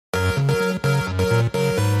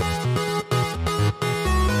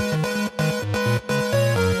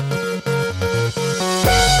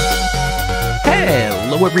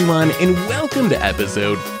Hello, everyone, and welcome to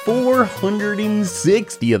episode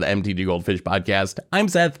 460 of the MTG Goldfish podcast. I'm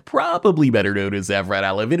Seth, probably better known as Zeph Red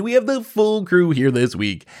Olive, and we have the full crew here this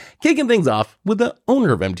week. Kicking things off with the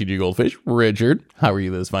owner of MTG Goldfish, Richard. How are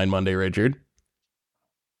you this fine Monday, Richard?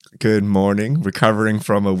 Good morning. Recovering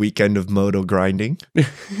from a weekend of moto grinding.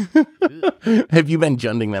 Have you been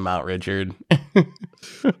junding them out, Richard?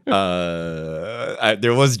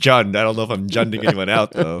 There was Jund. I don't know if I'm junding anyone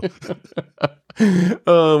out, though.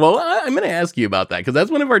 Well, I'm going to ask you about that because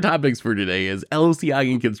that's one of our topics for today is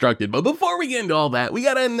LCI and Constructed. But before we get into all that, we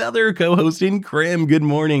got another co-host in Grim. Good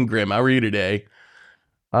morning, Grim. How are you today?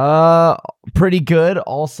 Pretty good.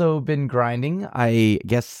 Also been grinding. I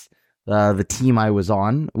guess the team I was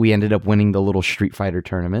on, we ended up winning the little Street Fighter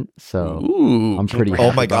tournament. So I'm pretty happy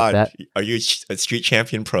Oh my about god. that. Are you a Street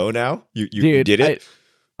Champion Pro now? You Dude, did it?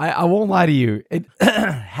 I won't lie to you.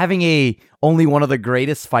 Having only one of the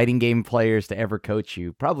greatest fighting game players to ever coach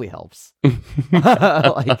you probably helps.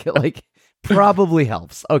 like probably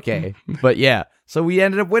helps. Okay. But yeah, so we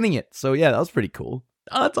ended up winning it. So yeah, that was pretty cool.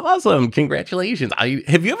 Oh, that's awesome. Congratulations.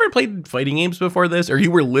 Have you ever played fighting games before this, or you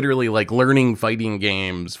were literally like learning fighting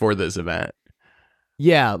games for this event?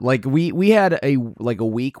 Yeah, like we had a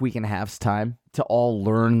week and a half's time to all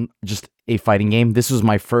learn just a fighting game. This was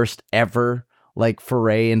my first ever like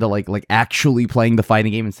foray into like actually playing the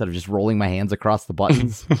fighting game instead of just rolling my hands across the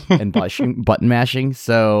buttons and button mashing.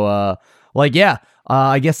 So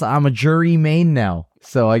I guess I'm a jury main now.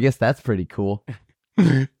 So I guess that's pretty cool.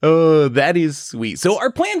 Oh, that is sweet. So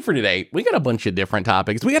our plan for today, we got a bunch of different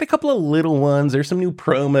topics. We got a couple of little ones. There's some new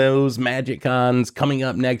promos, Magic Cons coming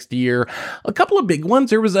up next year. A couple of big ones.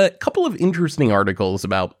 There was a couple of interesting articles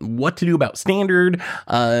about what to do about Standard,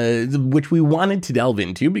 which we wanted to delve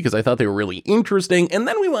into because I thought they were really interesting. And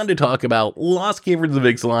then we wanted to talk about Lost Caverns of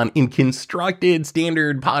Ixalan in Constructed,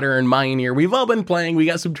 Standard, Potter, and Mioneer. We've all been playing. We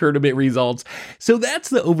got some tournament results. So that's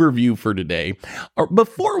the overview for today.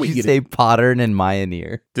 Before we say Potter and Mioneer.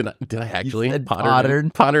 Did I actually? Potter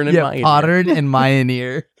and Mioneer. Potter and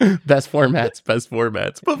Mioneer. Best formats. Before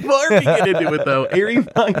we get into it, though, a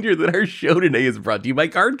reminder that our show today is brought to you by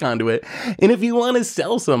Card Conduit. And if you want to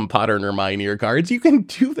sell some Potter and Mioneer cards, you can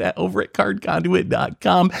do that over at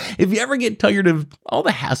cardconduit.com. If you ever get tired of all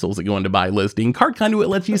the hassles that go into buy listing, Card Conduit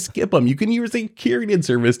lets you skip them. You can use a curated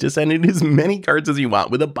service to send in as many cards as you want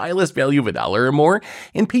with a buy list value of $1 or more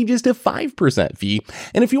and pay just a 5% fee.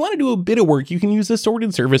 And if you want to do a bit of work, you can use a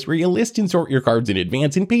sorted service where you list and sort your cards in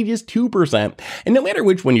advance and pay just 2%. And no matter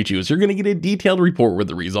which one you choose, you're going to get a detailed report with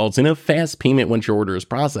the results and a fast payment once your order is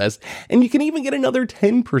processed. And you can even get another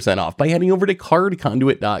 10% off by heading over to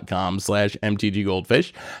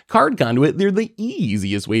cardconduit.com/mtggoldfish. Card Conduit, they're the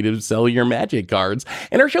easiest way to sell your Magic cards.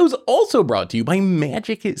 And our show's also brought to you by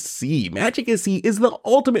Magic at Sea. Magic at Sea is the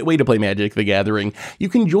ultimate way to play Magic the Gathering. You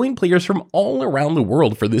can join players from all around the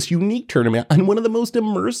world for this unique tournament on one of the most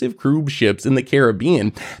immersive cruise ships in the Caribbean,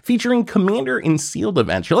 featuring commander and sealed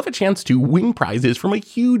events. You'll have a chance to win prizes from a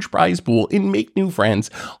huge prize pool and make new friends,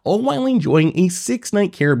 all while enjoying a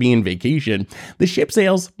 6-night Caribbean vacation. The ship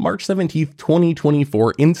sails March 17th,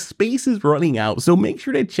 2024, and space is running out, so make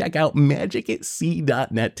sure to check out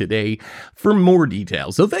magicatsea.net today for more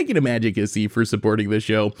details. So thank you to Magic at Sea for supporting the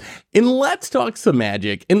show. And let's talk some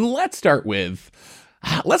Magic, and let's start with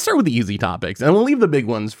the easy topics, and we'll leave the big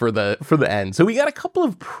ones for the end. So we got a couple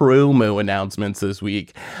of promo announcements this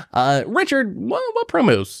week. Richard, what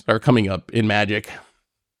promos are coming up in Magic?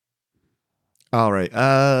 All right.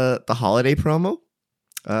 The holiday promo,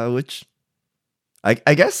 which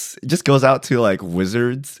I guess just goes out to like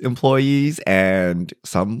Wizards employees and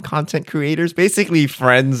some content creators, basically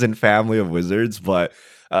friends and family of Wizards, but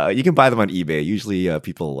you can buy them on eBay. Usually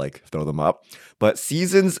people like throw them up. But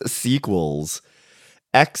Seasons sequels,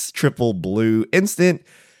 X triple blue instant.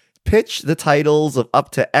 Pitch the titles of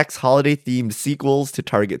up to X holiday-themed sequels to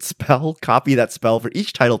target spell. Copy that spell for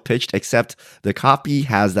each title pitched, except the copy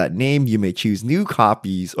has that name. You may choose new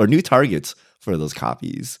copies or new targets for those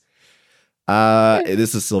copies.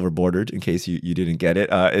 This is silver bordered, in case you didn't get it.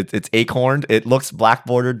 It's acorned. It looks black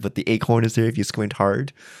bordered, but the acorn is there if you squint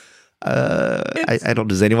hard. I don't.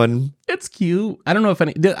 Does anyone? It's cute. I don't know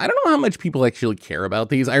how much people actually care about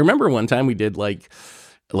these. I remember one time we did like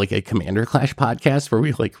a Commander Clash podcast where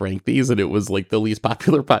we like ranked these, and it was like the least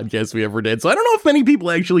popular podcast we ever did. So I don't know if many people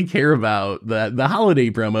actually care about the holiday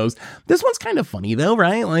promos. This one's kind of funny though,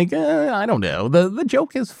 right? Like I don't know. The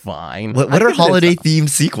joke is fine. What are holiday themed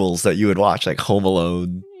sequels that you would watch, like Home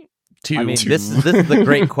Alone 2? I mean, this is the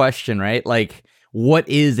great question, right? Like, what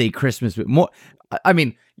is a Christmas movie? More, I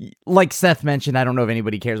mean, like Seth mentioned, I don't know if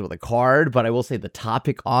anybody cares about the card, but I will say the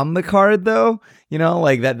topic on the card, though,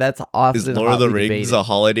 like that's often Is Lord of the hotly Rings debated. a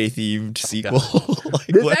holiday themed sequel?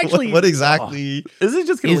 What exactly? This is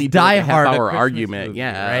just going to Is lead to Die like a Hard a half-hour Christmas argument, movie,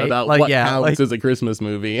 yeah, right? about Like, what yeah, counts like- as a Christmas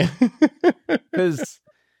movie. Because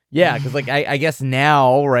like I guess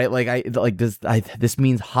now, right? Like this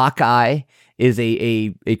means Hawkeye is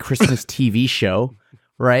a Christmas TV show,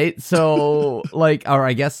 right? So like, or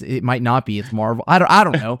I guess it might not be. It's Marvel. I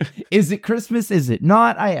don't know. Is it Christmas? Is it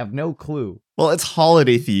not? I have no clue. Well, it's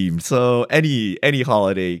holiday themed, so any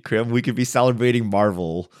holiday, Krim, we could be celebrating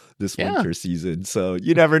Marvel this winter season. So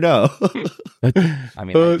you never know. I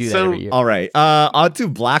mean, I do that every year. All right, on to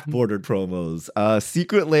black bordered promos,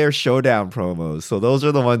 Secret Lair Showdown promos. So those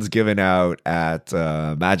are the ones given out at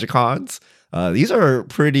MagicCons. These are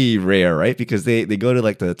pretty rare, right? Because they go to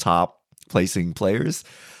like the top placing players.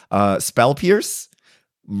 Spell Pierce,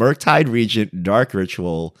 Murktide Regent, Dark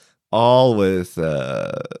Ritual, all with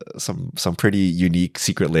some pretty unique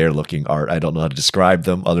Secret Lair looking art. I don't know how to describe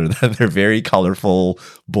them other than they're very colorful,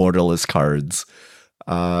 borderless cards.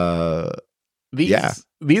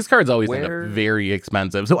 These cards always end up very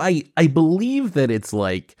expensive. So I believe that it's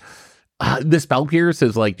like the Spell Pierce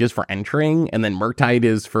is like just for entering, and then Murktide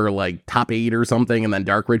is for like top 8 or something, and then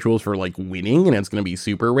Dark Rituals for like winning, and it's going to be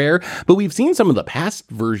super rare. But we've seen some of the past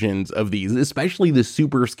versions of these, especially the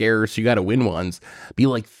super scarce, you got to win ones, be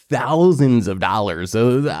like thousands of dollars.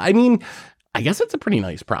 So, I mean, I guess it's a pretty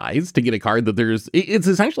nice prize to get a card that it's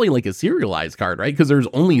essentially like a serialized card, right? Because there's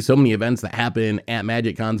only so many events that happen at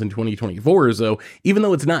Magic Cons in 2024. So even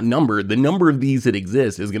though it's not numbered, the number of these that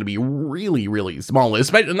exist is going to be really, really small,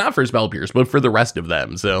 especially not for Spell Pierce, but for the rest of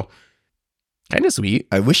them. So kind of sweet.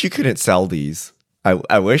 I wish you couldn't sell these.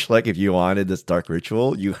 I wish, like, if you wanted this Dark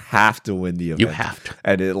Ritual, you have to win the event. You have to.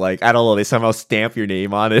 And it, like, I don't know, they somehow stamp your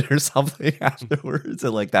name on it or something afterwards.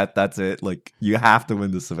 And, like, that's it. Like, you have to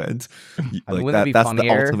win this event. Like, that's the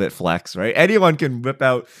ultimate flex, right? Anyone can whip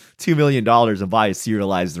out $2 million and buy a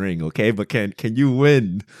serialized ring, okay? But can you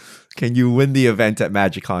win? Can you win the event at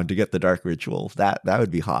MagicCon to get the Dark Ritual? That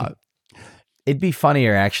would be hot. It'd be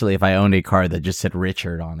funnier actually if I owned a card that just said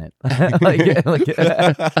Richard on it.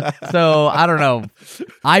 So I don't know.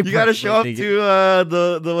 You got to show up to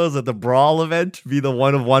the Brawl event. Be the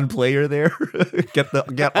one of one player there. get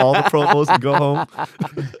all the promos and go home.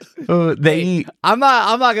 I'm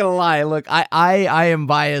not gonna lie. Look, I am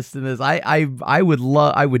biased in this. I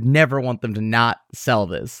would never want them to not sell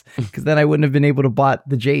this, because then I wouldn't have been able to bought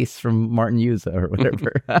the Jace from Martin Yuza or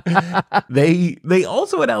whatever. They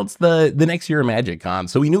also announced the next year of MagicCon.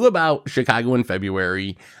 So we knew about Chicago in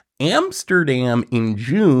February, Amsterdam in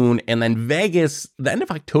June, and then Vegas the end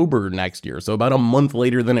of October next year. So about a month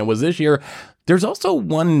later than it was this year. There's also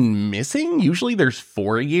one missing. Usually there's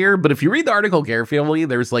 4 a year, but if you read the article carefully,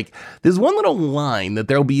 there's like this one little line that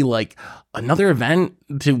there'll be like another event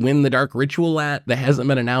to win the Dark Ritual at that hasn't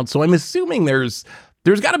been announced. So I'm assuming there's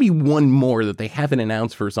got to be one more that they haven't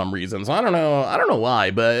announced for some reason. So I don't know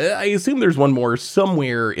why, but I assume there's one more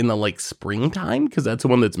somewhere in the like springtime, because that's the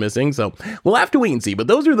one that's missing. So we'll have to wait and see. But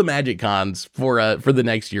those are the Magic Cons for the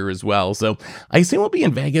next year as well. So I assume we'll be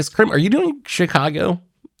in Vegas. Krim, are you doing Chicago?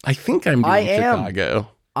 I think I'm doing Chicago.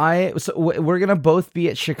 So we're gonna both be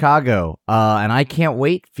at Chicago, and I can't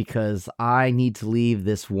wait because I need to leave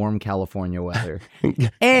this warm California weather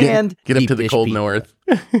and get up to the cold north.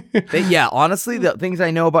 Yeah, honestly, the things I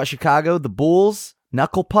know about Chicago: the Bulls,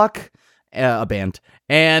 Knuckle Puck, a band,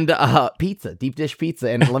 and pizza, deep dish pizza.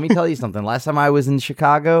 And let me tell you something. Last time I was in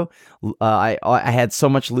Chicago, I had so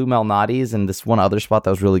much Lou Malnati's and this one other spot that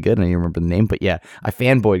was really good. And I don't remember the name, but yeah, I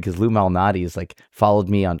fanboyed because Lou Malnati's like followed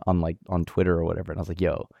me on Twitter or whatever, and I was like,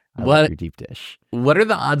 "Yo, I love your deep dish." What are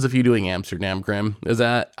the odds of you doing Amsterdam, Krim? Is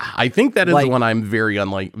that? I think that is the one I'm very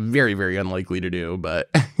very unlikely to do.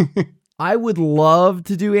 But I would love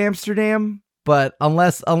to do Amsterdam. But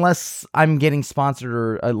unless I'm getting sponsored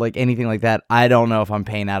or like anything like that, I don't know if I'm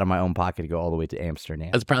paying out of my own pocket to go all the way to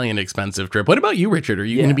Amsterdam. That's probably an expensive trip. What about you, Richard? Are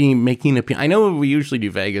you going to be making I know we usually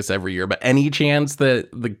do Vegas every year, but any chance that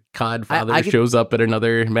the Codfather shows up at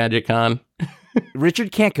another Magic Con?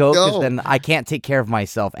 Richard can't go because then I can't take care of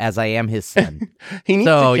myself as I am his son. He needs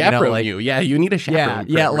to chaperone you. Yeah, you need a chaperone.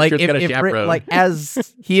 Yeah, like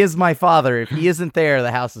as he is my father, if he isn't there,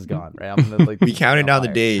 the house is gone. Right? I'm gonna, we counted down the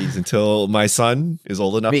days until my son is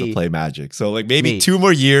old enough to play Magic. So like maybe 2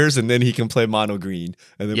 more years, and then he can play mono green,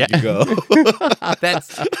 and then we can go.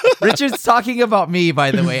 That's Richard's talking about me,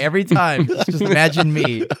 by the way. Every time, just imagine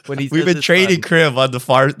me when he's. We've been training Krim on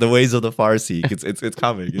the ways of the Farseek. It's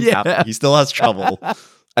coming. It's happening. He still has trouble.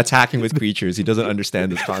 attacking with creatures. He doesn't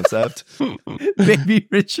understand this concept. Baby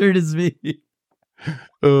Richard is me.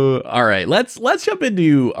 All right, let's jump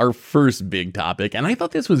into our first big topic, and I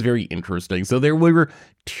thought this was very interesting. So there were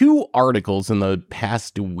 2 articles in the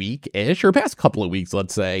past week-ish, or past couple of weeks,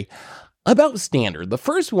 let's say, about standard. The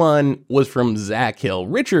first one was from Zach Hill.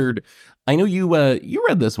 Richard, I know you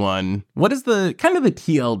read this one. What is the kind of the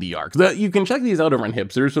TLDR? Because you can check these out over on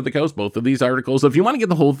Hipsters of the Coast, both of these articles. So if you want to get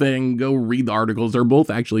the whole thing, go read the articles. They're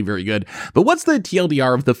both actually very good. But what's the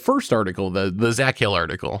TLDR of the first article, the Zach Hill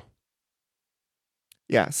article?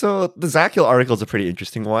 Yeah, so the Zach Hill article is a pretty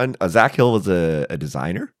interesting one. Zach Hill was a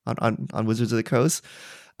designer on Wizards of the Coast,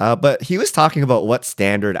 but he was talking about what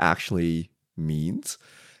standard actually means.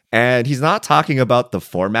 And he's not talking about the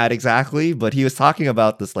format exactly, but he was talking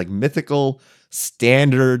about this like mythical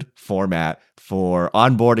standard format for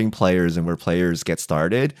onboarding players and where players get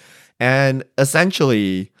started. And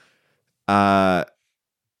essentially,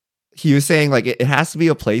 he was saying like it has to be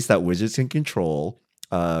a place that Wizards can control.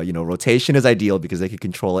 Rotation is ideal because they can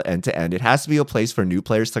control it end to end. It has to be a place for new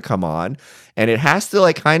players to come on, and it has to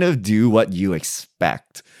like kind of do what you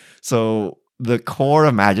expect. So the core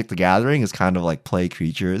of Magic the Gathering is kind of like play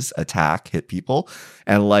creatures, attack, hit people.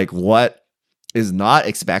 And like what is not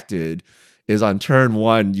expected is on turn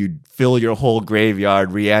 1, you fill your whole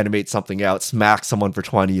graveyard, reanimate something out, smack someone for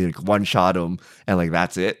 20, like one-shot them, and like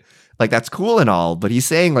that's it. Like that's cool and all, but he's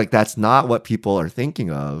saying like that's not what people are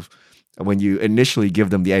thinking of when you initially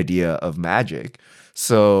give them the idea of Magic.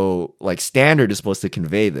 So like standard is supposed to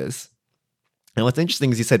convey this. And what's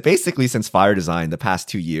interesting is he said basically since Fire Design the past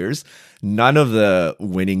 2 years, none of the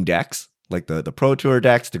winning decks, like the Pro Tour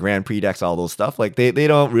decks, the Grand Prix decks, all those stuff, like they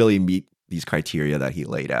don't really meet these criteria that he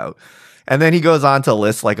laid out. And then he goes on to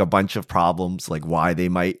list like a bunch of problems, like why they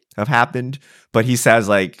might have happened. But he says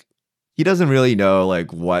like he doesn't really know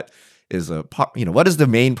like what is what is the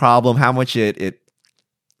main problem, how much it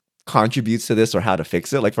contributes to this or how to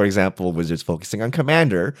fix it. Like, for example, Wizards focusing on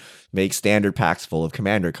Commander make standard packs full of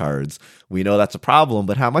Commander cards. We know that's a problem,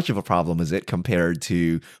 but how much of a problem is it compared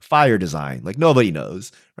to Fire Design? Like, nobody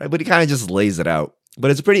knows, right? But he kind of just lays it out.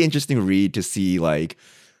 But it's a pretty interesting read to see, like,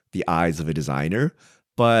 the eyes of a designer.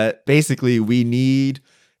 But basically, we need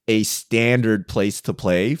a standard place to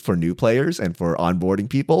play for new players and for onboarding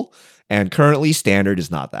people. And currently, standard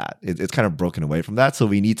is not that. It's kind of broken away from that. So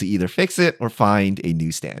we need to either fix it or find a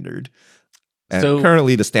new standard. And so,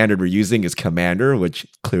 currently, the standard we're using is Commander, which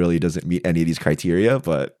clearly doesn't meet any of these criteria.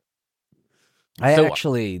 But I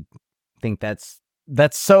actually think that's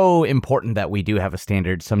so important that we do have a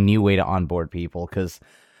standard, some new way to onboard people, because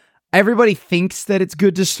everybody thinks that it's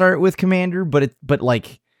good to start with Commander, but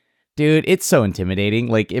like, dude, it's so intimidating.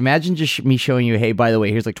 Like, imagine just me showing you, hey, by the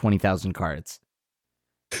way, here's like 20,000 cards.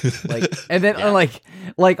 Like, and then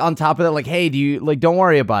like on top of that, like, hey, do you like, don't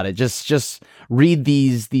worry about it. Just read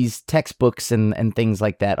these textbooks and things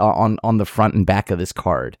like that on the front and back of this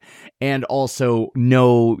card. And also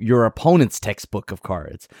know your opponent's textbook of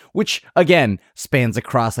cards, which again spans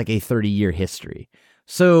across like a 30-year history.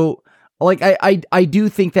 So like, I do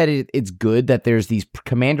think that it's good that there's these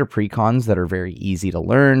Commander precons that are very easy to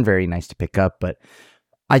learn, very nice to pick up, but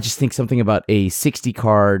I just think something about a 60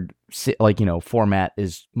 card, like, format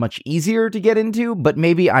is much easier to get into, but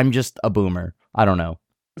maybe I'm just a boomer. I don't know.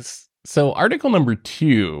 So article number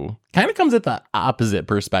 2 kind of comes at the opposite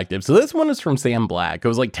perspective. So this one is from Sam Black. It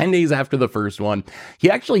was like 10 days after the first one. He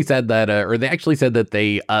actually said that, they actually said that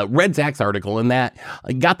they read Zach's article and that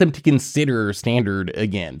got them to consider standard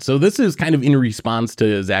again. So this is kind of in response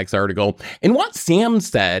to Zach's article. And what Sam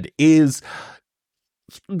said is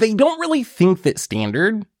they don't really think that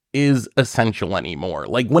standard is essential anymore.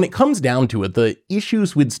 Like, when it comes down to it, the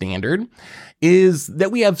issues with standard is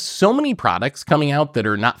that we have so many products coming out that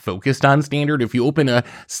are not focused on standard. If you open a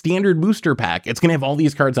standard booster pack, it's going to have all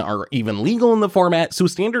these cards that are even legal in the format. So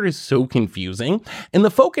standard is so confusing. And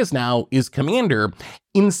the focus now is Commander.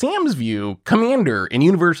 In Sam's view, Commander and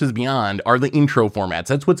Universes Beyond are the intro formats.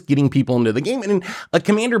 That's what's getting people into the game. And a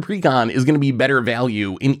Commander precon is going to be better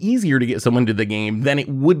value and easier to get someone to the game than it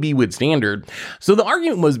would be with Standard. So the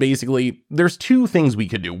argument was basically, there's 2 things we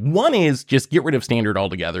could do. One is just get rid of Standard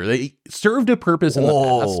altogether. They served a purpose in the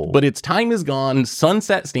past, but its time is gone.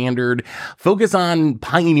 Sunset Standard. Focus on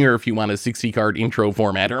Pioneer if you want a 60-card intro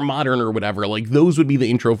format, or Modern or whatever. Like, those would be the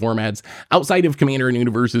intro formats outside of Commander and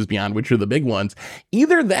Universes Beyond, which are the big ones.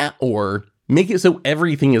 Either that or Make it so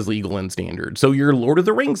everything is legal and standard. So your Lord of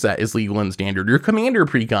the Rings set is legal and standard. Your Commander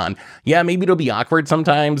precon, yeah, maybe it'll be awkward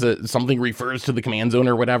sometimes. Something refers to the command zone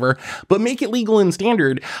or whatever, but make it legal and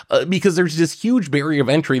standard because there's this huge barrier of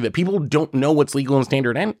entry that people don't know what's legal and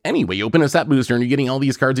standard. And anyway, you open a set booster and you're getting all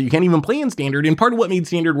these cards that you can't even play in standard. And part of what made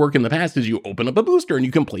standard work in the past is you open up a booster and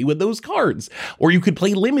you can play with those cards, or you could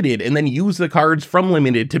play limited and then use the cards from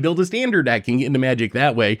limited to build a standard deck and get into Magic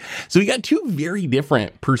that way. So you got two very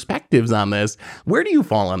different perspectives on this. Where do you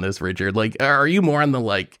fall on this, Richard? Like, are you more on the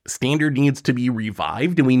like standard needs to be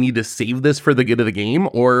revived and we need to save this for the good of the game?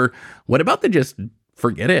 Or what about the just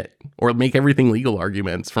forget it or make everything legal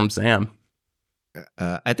arguments from Sam?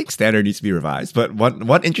 I think standard needs to be revised. But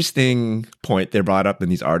one interesting point they brought up in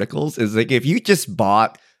these articles is like if you just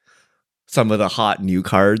bought some of the hot new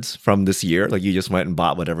cards from this year, like you just went and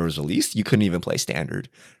bought whatever was released, you couldn't even play standard,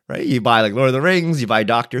 right? You buy like Lord of the Rings, you buy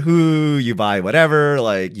Doctor Who, you buy whatever,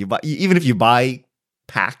 like you buy, even if you buy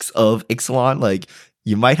packs of Ixalan, like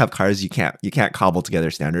you might have cards you can't cobble together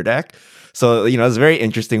a standard deck. So, it's very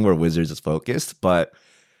interesting where Wizards is focused, but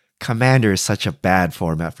Commander is such a bad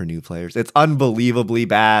format for new players. It's unbelievably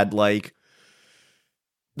bad. Like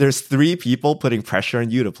there's 3 people putting pressure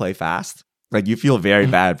on you to play fast. Like you feel very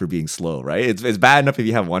bad for being slow, right? It's bad enough if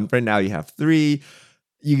you have 1 friend, now you have 3.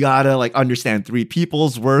 You gotta like understand 3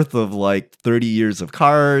 people's worth of like 30 years of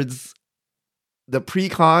cards. The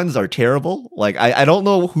precons are terrible. Like I don't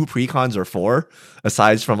know who precons are for,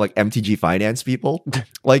 aside from like MTG finance people.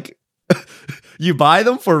 Like you buy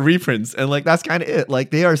them for reprints and like that's kind of it.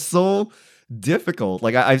 Like they are so difficult.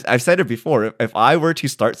 Like I've said it before. If I were to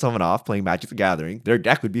start someone off playing Magic the Gathering, their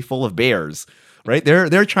deck would be full of bears, right?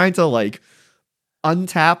 They're trying to like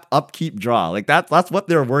untap, upkeep, draw. Like that's what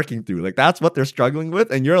they're working through. Like that's what they're struggling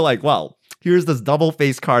with. And you're like, well, here's this double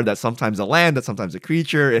face card that's sometimes a land, that's sometimes a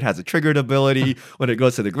creature. It has a triggered ability. When it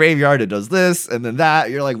goes to the graveyard, it does this and then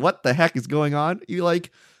that. You're like, what the heck is going on?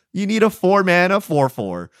 You need a 4 mana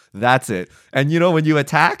 4/4. That's it. And when you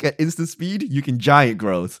attack at instant speed, you can giant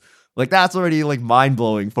growth. Like that's already like mind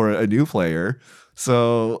blowing for a new player.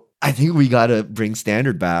 So I think we gotta bring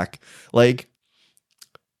standard back. Like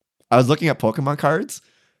I was looking at Pokemon cards.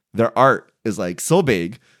 Their art is like so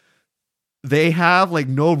big. They have like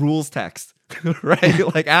no rules text,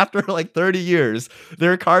 right? Like after like 30 years,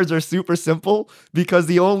 their cards are super simple because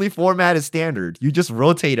the only format is standard. You just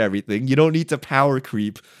rotate everything. You don't need to power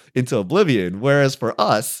creep into oblivion. Whereas for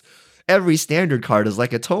us, every standard card is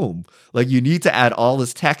like a tome. Like you need to add all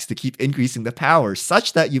this text to keep increasing the power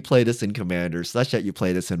such that you play this in Commander, such that you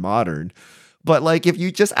play this in Modern. But like if you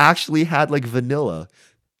just actually had like vanilla,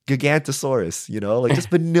 Gigantosaurus, like just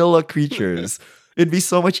vanilla creatures, it'd be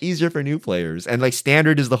so much easier for new players. And like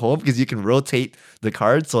standard is the home because you can rotate the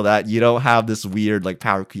cards so that you don't have this weird like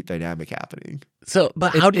power creep dynamic happening. So,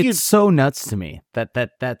 but how do you? It's so nuts to me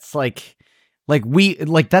that's like we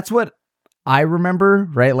like that's what I remember,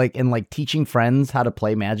 right? Like in like teaching friends how to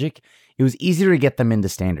play Magic, it was easier to get them into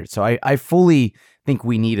standard. So I fully think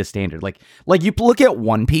we need a standard. Like you look at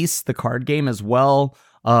One Piece, the card game as well.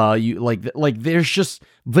 You like there's just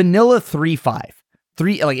vanilla 3/5.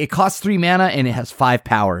 3 like it costs 3 mana and it has 5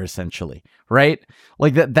 power essentially, right?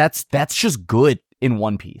 Like that's just good in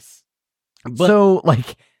One Piece. But, so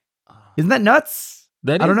like isn't that nuts?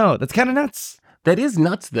 I don't know. That's kind of nuts. That is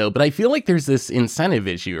nuts though, but I feel like there's this incentive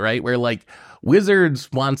issue, right? Where like Wizards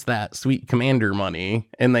wants that sweet Commander money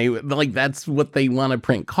and they like that's what they want to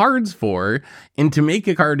print cards for, and to make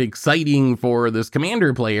a card exciting for this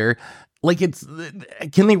Commander player, like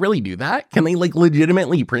can they really do that? Can they like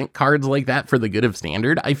legitimately print cards like that for the good of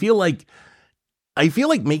standard? I feel like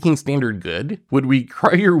making standard good would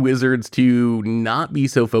require Wizards to not be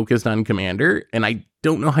so focused on Commander, and I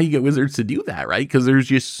don't know how you get Wizards to do that, right? Because there's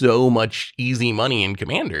just so much easy money in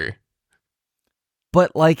Commander.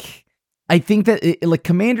 But like I think that like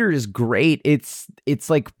Commander is great. It's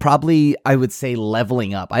like probably I would say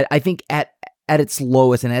leveling up. I think at its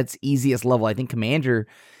lowest and at its easiest level, I think Commander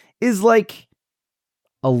is like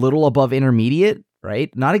a little above intermediate,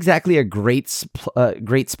 right? Not exactly a great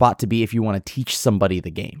spot to be if you want to teach somebody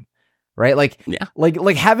the game, right? Like, yeah. like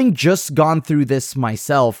having just gone through this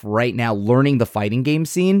myself right now, learning the fighting game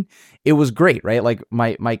scene, it was great, right? Like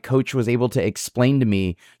my coach was able to explain to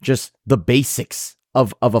me just the basics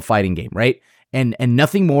of a fighting game, right? And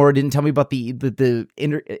nothing more. Didn't tell me about the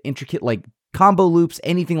intricate like combo loops,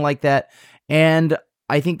 anything like that. And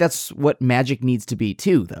I think that's what Magic needs to be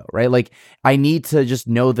too, though, right? Like I need to just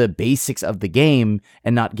know the basics of the game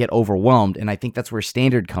and not get overwhelmed. And I think that's where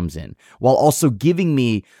standard comes in, while also giving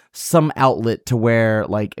me some outlet to where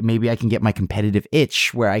like maybe I can get my competitive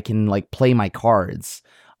itch where I can like play my cards.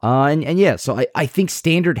 And yeah, so I think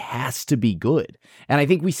standard has to be good. And I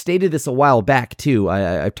think we stated this a while back too.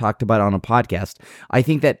 I've talked about it on a podcast. I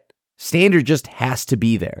think that standard just has to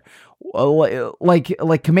be there.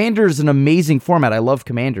 Like Commander is an amazing format. I love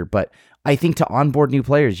Commander, but I think to onboard new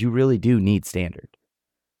players, you really do need standard.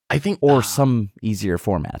 I think, or some easier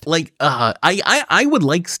format. Like, I would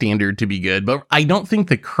like standard to be good, but I don't think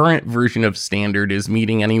the current version of standard is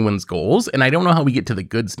meeting anyone's goals. And I don't know how we get to the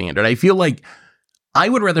good standard. I feel like I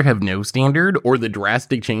would rather have no standard or the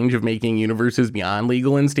drastic change of making universes beyond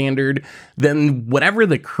legal and standard than whatever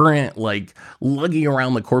the current, like, lugging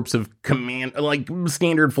around the corpse of command, like,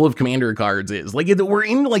 standard full of commander cards is. Like, we're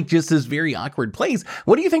in, like, just this very awkward place.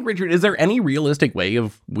 What do you think, Richard? Is there any realistic way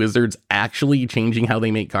of Wizards actually changing how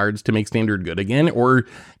they make cards to make standard good again? Or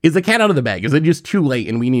is the cat out of the bag? Is it just too late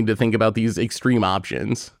and we need to think about these extreme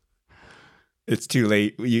options? It's too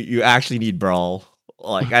late. You actually need Brawl.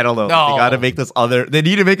 Like, I don't know. No. They got to make this they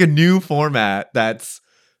need to make a new format that's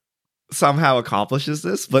somehow accomplishes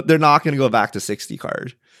this, but they're not going to go back to 60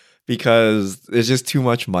 card because there's just too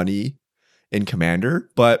much money in Commander.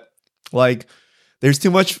 But like, there's too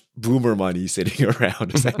much boomer money sitting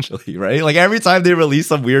around essentially, right? Like every time they release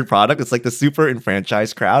some weird product, it's like the super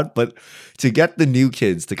enfranchised crowd. But to get the new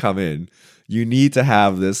kids to come in, you need to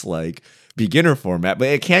have this like beginner format, but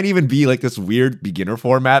it can't even be like this weird beginner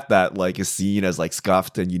format that like is seen as like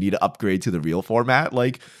scuffed and you need to upgrade to the real format.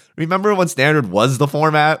 Like, remember when standard was the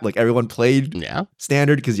format? Like everyone played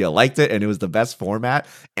standard because you liked it and it was the best format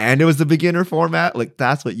and it was the beginner format. Like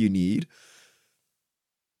that's what you need.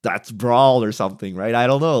 That's Brawl or something, right? I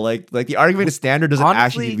don't know. Like the argument is standard doesn't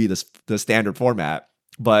actually be the standard format,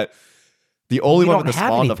 but the only one with the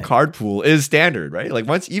small enough card pool is standard, right? Like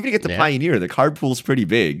once even you get to Pioneer, the card pool is pretty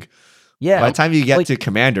big. Yeah. By the time you get to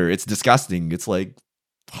Commander, it's disgusting. It's like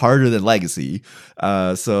harder than Legacy.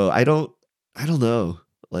 So I don't know.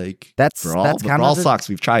 Like Brawl sucks.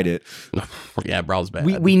 We've tried it. Yeah, Brawl's bad.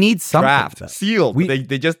 We need something. Draft, sealed.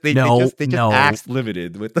 They just axed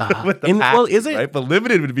limited with the packs, well, is it right? But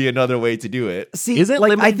limited would be another way to do it. See, is it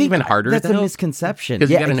like I think even harder? That's a misconception.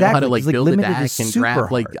 Because you gotta know how to like build a deck and draft.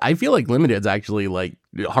 Hard. Like I feel like limited's actually like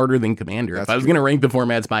harder than Commander. If I was gonna rank the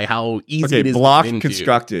formats by how easy it is block to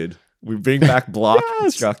constructed. We bring back block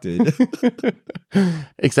constructed.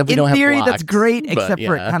 Except we don't have theory, blocks. That's great, except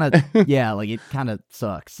for it kind of, it kind of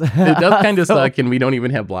sucks. It does kind of suck, and we don't even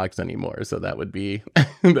have blocks anymore, so that would be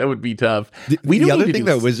tough. The other thing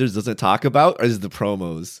that Wizards doesn't talk about is the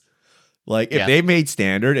promos. Like, if they made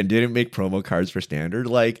standard and didn't make promo cards for standard,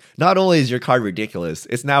 like, not only is your card ridiculous,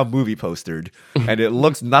 it's now movie postered, and it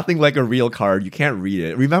looks nothing like a real card. You can't read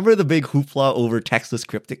it. Remember the big hoopla over Texas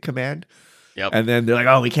Cryptic Command? Yep. And then they're like,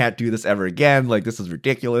 oh, we can't do this ever again. Like, this is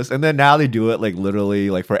ridiculous. And then now they do it, like, literally,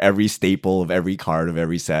 like, for every staple of every card of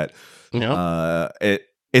every set. Yep.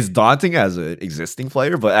 It's daunting as an existing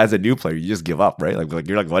player, but as a new player, you just give up, right? Like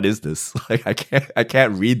you're like, what is this? Like, I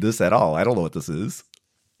can't read this at all. I don't know what this is.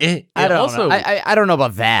 I don't know. I don't know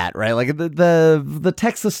about that, right? Like the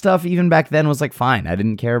Texas stuff, even back then, was like fine. I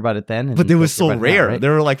didn't care about it then. But it was so rare. Now, right?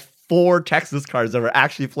 There were like 4 Texas cards that were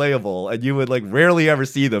actually playable, and you would like rarely ever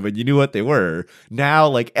see them, and you knew what they were. Now,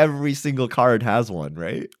 like every single card has one,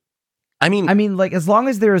 right? I mean, like as long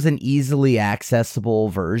as there is an easily accessible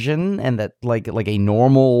version, and that like a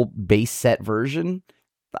normal base set version,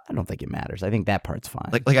 I don't think it matters. I think that part's fine.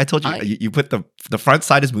 Like I told you, you put the front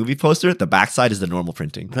side is movie poster, the back side is the normal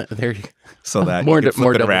printing. There you so that you can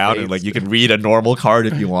flip it around and like you can read a normal card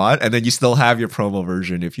if you want, and then you still have your promo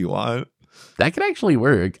version if you want. That could actually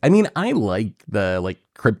work. I mean, I like the like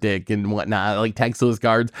cryptic and whatnot, like textless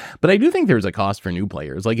cards, but I do think there's a cost for new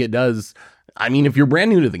players. Like it does. I mean, if you're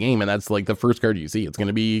brand new to the game and that's like the first card you see, it's going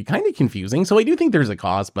to be kind of confusing. So I do think there's a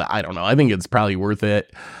cost, but I don't know. I think it's probably worth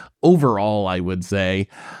it overall, I would say.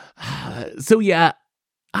 So yeah,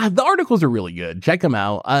 the articles are really good. Check them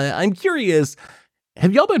out. I'm curious,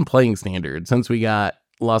 have y'all been playing Standard since we got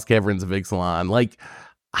Lost Caverns of Ixalan? Like,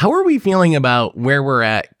 how are we feeling about where we're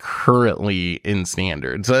at currently in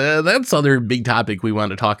Standard? So that's other big topic we want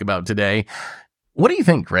to talk about today. What do you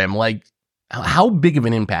think, Grim? Like, how big of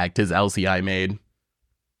an impact has LCI made?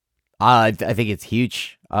 I think it's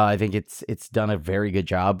huge. I think it's done a very good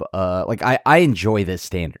job. Like I enjoy this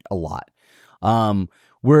Standard a lot.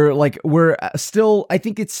 We're still, I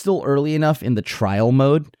think it's still early enough in the trial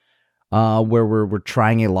mode, where we're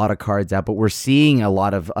trying a lot of cards out, but we're seeing a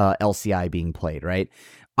lot of LCI being played, right?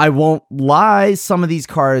 I won't lie, some of these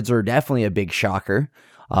cards are definitely a big shocker.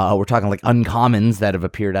 We're talking like uncommons that have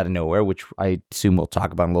appeared out of nowhere, which I assume we'll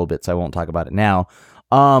talk about in a little bit, so I won't talk about it now.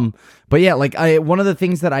 But yeah, like one of the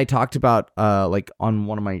things that I talked about, like on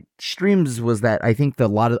one of my streams was that I think a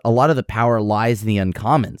lot of the power lies in the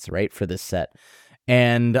uncommons, right, for this set.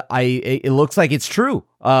 And it looks like it's true,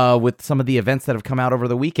 with some of the events that have come out over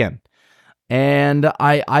the weekend. And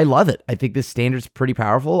I love it. I think this standard's pretty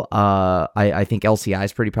powerful. I think LCI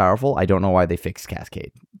is pretty powerful. I don't know why they fixed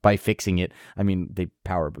Cascade. By fixing it, I mean, they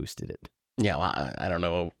power boosted it. Yeah, well, I don't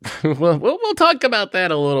know. we'll talk about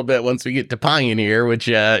that a little bit once we get to Pioneer, which,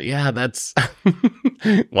 that's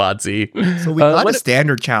WotC. So we got a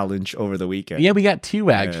standard challenge over the weekend. Yeah, we got 2,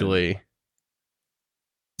 actually.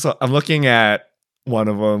 So I'm looking at one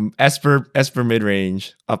of them, Esper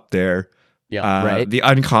mid-range up there. Yeah, right. The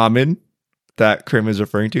uncommon that Krim is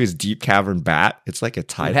referring to is Deep Cavern Bat. It's like a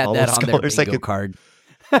Tide had Hollow that on Skull. their It's like bingo card.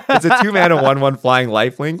 it's a 2-mana 1/1 flying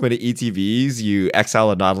lifelink. When it ETBs, you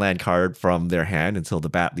exile a non-land card from their hand until the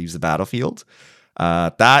bat leaves the battlefield.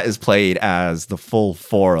 That is played as the full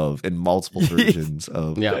 4 of in multiple versions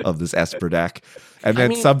of this Esper deck. And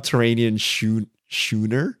then Subterranean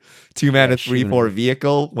Schooner, 2-mana 3/4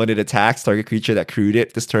 vehicle. When it attacks, target creature that crewed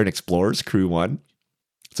it this turn explores, crew 1.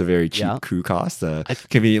 It's a very cheap crew cost.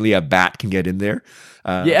 Conveniently, a bat can get in there.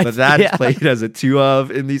 But that is played as a 2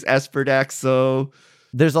 of in these Esper decks. So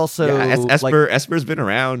there's also Esper's been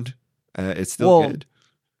around. It's still good.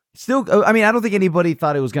 Still, I mean, I don't think anybody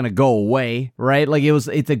thought it was going to go away, right? Like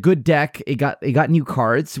it's a good deck. It got new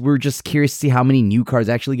cards. We're just curious to see how many new cards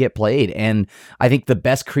actually get played. And I think the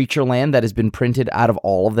best creature land that has been printed out of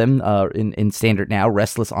all of them in standard now,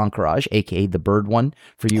 Restless Encourage, aka the bird one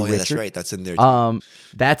for you. Oh yeah, Richard. that's right. That's in there too.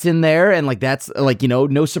 That's in there, and that's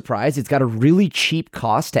no surprise. It's got a really cheap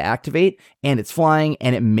cost to activate, and it's flying,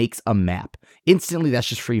 and it makes a map. Instantly, that's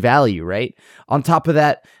just free value, right? On top of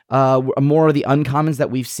that, more of the uncommons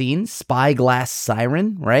that we've seen, Spyglass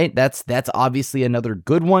Siren, right? That's obviously another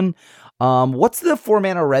good one. What's the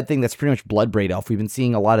 4-mana red thing that's pretty much Bloodbraid Elf? We've been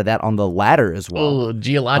seeing a lot of that on the ladder as well. Oh,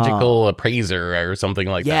 Geological Appraiser or something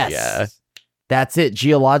like that. Yeah, that's it.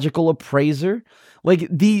 Geological Appraiser.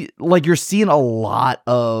 Like you're seeing a lot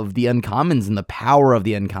of the uncommons and the power of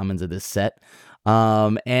the uncommons of this set.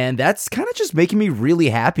 And that's kind of just making me really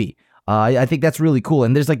happy. I think that's really cool.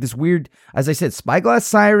 And there's like this weird, as I said, Spyglass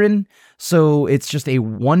Siren. So it's just a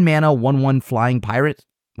 1-mana, 1/1 flying pirate.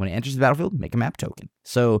 When it enters the battlefield, make a map token.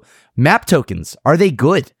 So map tokens, are they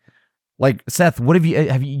good? Like, Seth, what have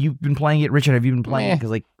you been playing it? Richard, have you been playing it?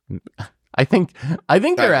 Because like, I think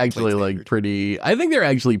they're actually like pretty. I think they're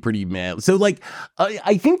actually pretty mad. So like,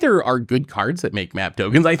 I think there are good cards that make map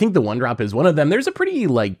tokens. I think the 1-drop is one of them. There's a pretty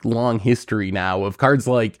like long history now of cards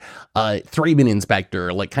like Thraben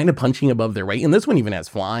Inspector, like kind of punching above their weight. And this one even has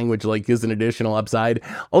flying, which like is an additional upside.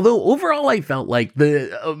 Although overall, I felt like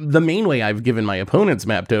the main way I've given my opponents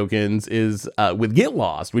map tokens is with Get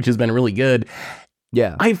Lost, which has been really good.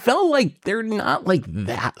 Yeah, I felt like they're not like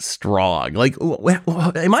that strong. Like,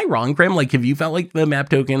 am I wrong, Krim? Like, have you felt like the map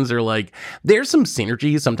tokens are like, there's some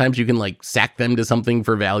synergy. Sometimes you can like sack them to something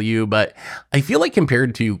for value, but I feel like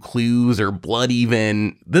compared to Clues or Blood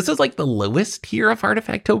even, this is like the lowest tier of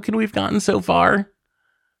artifact token we've gotten so far.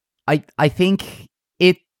 I think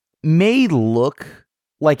it may look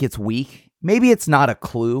like it's weak. Maybe it's not a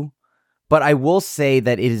Clue, but I will say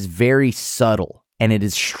that it is very subtle. And it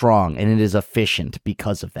is strong and it is efficient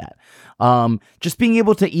because of that. Just being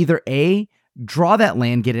able to either A, draw that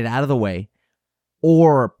land, get it out of the way,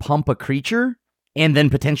 or pump a creature, and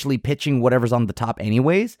then potentially pitching whatever's on the top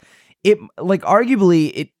anyways. It like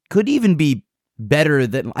arguably it could even be better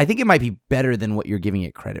than, I think it might be better than what you're giving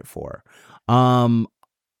it credit for.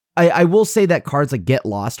 I will say that cards like Get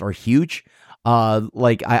Lost are huge.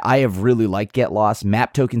 Like I have really liked Get Lost.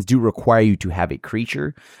 Map tokens do require you to have a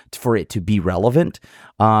creature for it to be relevant.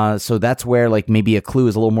 So that's where like maybe a Clue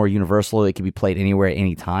is a little more universal. It can be played anywhere at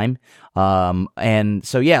any time. And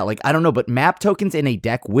so yeah, like I don't know, but map tokens in a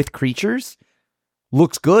deck with creatures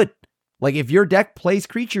looks good. Like if your deck plays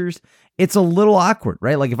creatures, it's a little awkward,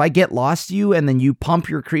 right? Like if I Get Lost you and then you pump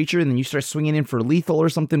your creature and then you start swinging in for lethal or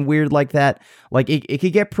something weird like that, like it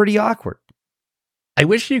could get pretty awkward. I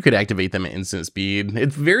wish you could activate them at instant speed.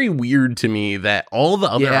 It's very weird to me that all the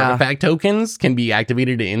other artifact tokens can be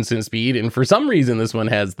activated at instant speed, and for some reason this one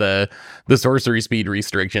has the sorcery speed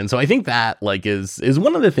restriction. So I think that like is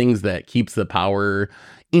one of the things that keeps the power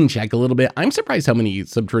in check a little bit. I'm surprised how many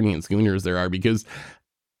Subterranean Schooners there are, because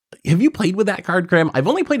have you played with that card, Krim? I've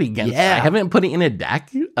only played against it. I haven't put it in a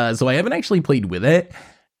deck, so I haven't actually played with it.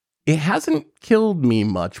 It hasn't killed me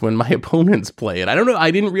much when my opponents play it. I don't know.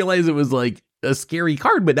 I didn't realize it was like a scary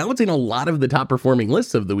card, but now it's in a lot of the top performing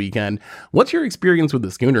lists of the weekend. What's your experience with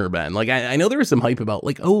the Schooner, Ben? Like, I know there was some hype about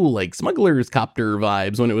like, oh, like Smuggler's Copter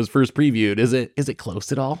vibes when it was first previewed. Is it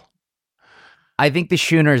close at all? I think the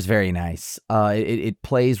Schooner is very nice. It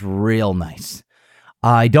plays real nice.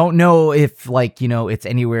 I don't know if it's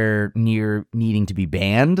anywhere near needing to be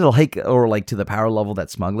banned, or to the power level that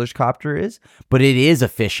Smuggler's Copter is, but it is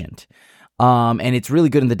efficient. And it's really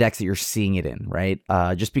good in the decks that you're seeing it in, right?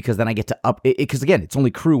 Just because then I get to up it, because again, it's only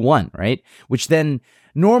crew 1, right? Which then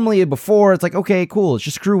normally before it's like, okay, cool, it's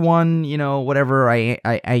just crew 1, whatever. I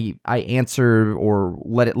answer or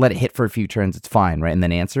let it hit for a few turns, it's fine, right? And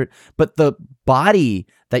then answer it. But the body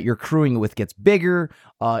that you're crewing with gets bigger.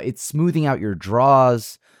 It's smoothing out your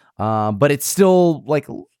draws, but it's still like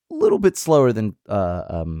a little bit slower than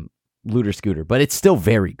Looter Scooter, but it's still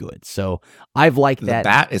very good. So I've liked that.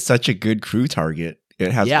 That is such a good crew target.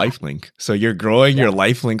 It has lifelink. So you're growing your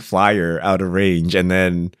lifelink flyer out of range, and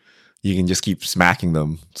then you can just keep smacking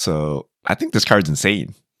them. So I think this card's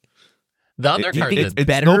insane. The other card is it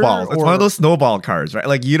snowballs. It's one of those snowball cards, right?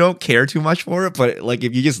 Like, you don't care too much for it, but like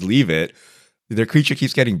if you just leave it, their creature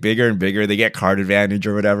keeps getting bigger and bigger. They get card advantage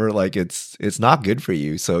or whatever. Like, it's not good for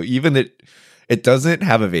you. So even it doesn't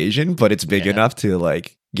have evasion, but it's big enough to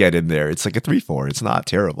like get in there. It's like a 3/4. It's not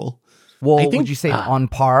terrible. Well, would you say on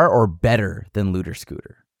par or better than Looter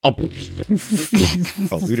Scooter? Oh,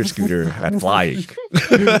 Looter Scooter had flying.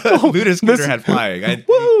 Looter Scooter had flying.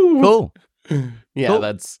 Cool. Yeah, cool.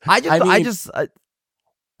 that's.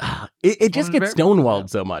 It just gets stonewalled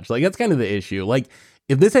so much. Like, that's kind of the issue. Like,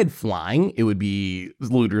 if this had flying, it would be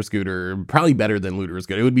Looter Scooter, probably better than Looter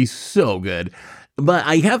Scooter. It would be so good. But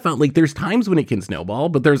I have found, like, there's times when it can snowball,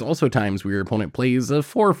 but there's also times where your opponent plays a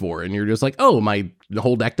 4/4, and you're just like, oh, my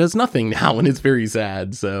whole deck does nothing now, and it's very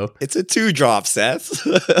sad, so. It's a 2-drop, Seth.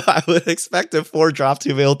 I would expect a 4-drop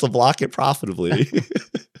to be able to block it profitably.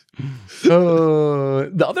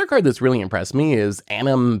 The other card that's really impressed me is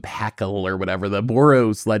Anam Packle or whatever, the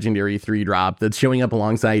Boros legendary 3-drop that's showing up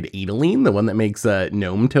alongside Adaline, the one that makes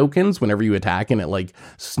gnome tokens whenever you attack, and it like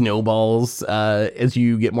snowballs as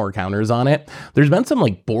you get more counters on it. There's been some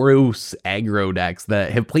like Boros aggro decks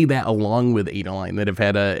that have played that along with Adaline that have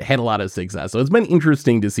had a lot of success. So it's been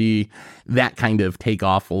interesting to see that kind of take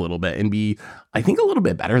off a little bit and be, I think, a little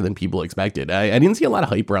bit better than people expected. I didn't see a lot of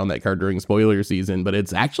hype around that card during spoiler season, but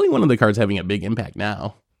it's actually one of the cards having a big impact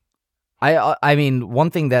now. I mean, one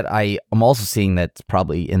thing that I am also seeing that's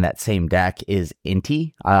probably in that same deck is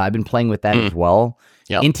Inti. I've been playing with that as well.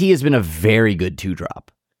 Yep. Inti has been a very good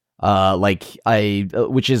 2-drop.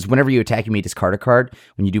 Which is whenever you attack, you may discard a card.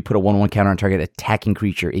 When you do put a 1/1 counter on target attacking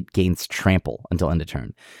creature, it gains trample until end of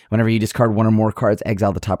turn. Whenever you discard one or more cards,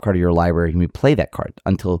 exile the top card of your library. You may play that card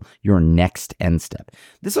until your next end step.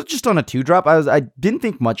 This was just on a 2-drop. I didn't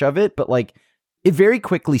think much of it, but like it very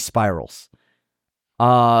quickly spirals.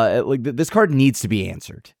 This card needs to be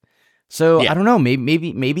answered. So I don't know.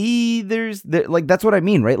 Maybe there's like that's what I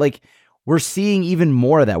mean, right? Like, we're seeing even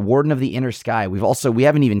more of that Warden of the Inner Sky. We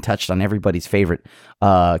haven't even touched on everybody's favorite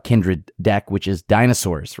Kindred deck, which is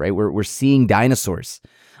Dinosaurs, right? We're seeing Dinosaurs,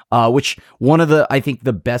 which one of I think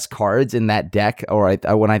the best cards in that deck,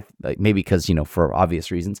 maybe because, for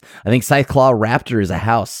obvious reasons, I think Scytheclaw Raptor is a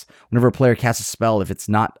house. Whenever a player casts a spell, if it's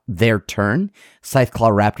not their turn,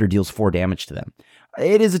 Scytheclaw Raptor deals 4 damage to them.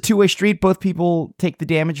 It is a two-way street. Both people take the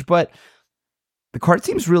damage, but the card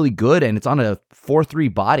seems really good, and it's on a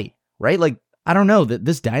 4/3 body. Right? Like, I don't know,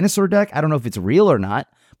 this dinosaur deck, I don't know if it's real or not,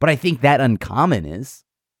 but I think that uncommon is.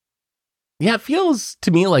 Yeah, it feels to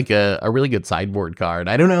me like a really good sideboard card.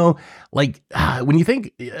 I don't know, like, when you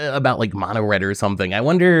think about like mono red or something, I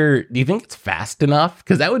wonder, do you think it's fast enough?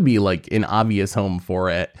 Because that would be like an obvious home for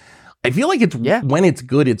it. I feel like when it's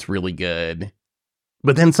good, it's really good.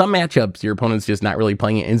 But then some matchups, your opponent's just not really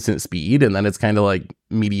playing at instant speed, and then it's kind of like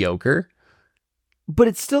mediocre. But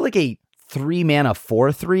it's still like a 3-mana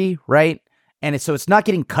 4/3, right? And it's not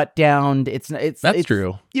getting cut down. That's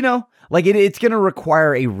true. Like it's going to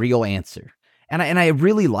require a real answer. And I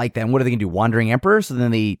really like that. And what are they going to do? Wandering Emperor? So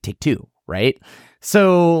then they take 2, right?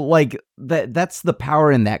 So like that's the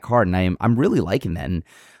power in that card, and I'm really liking that. And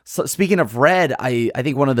so speaking of red, I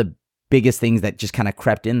think one of the biggest things that just kind of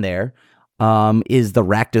crept in there is the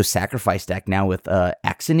Rakdos Sacrifice deck now with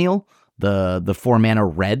Axanil, the 4-mana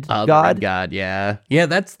red the god. Red God, yeah. Yeah,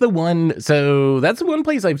 that's the one. So that's the one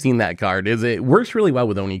place I've seen that card. Is it works really well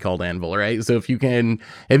with Oni called Anvil, right? So if you can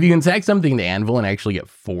sack something to Anvil and actually get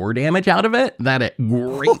 4 damage out of it, that it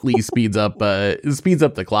greatly speeds up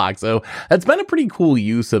the clock. So that's been a pretty cool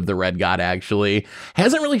use of the Red God, actually.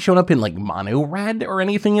 Hasn't really shown up in like mono red or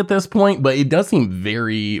anything at this point, but it does seem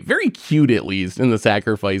very, very cute, at least in the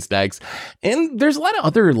sacrifice decks. And there's a lot of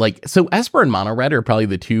other, like, so Esper and mono red are probably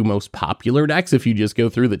the 2 most popular decks if you just go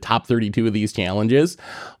through the top 32 of these challenges.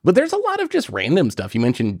 But there's a lot of just random stuff. You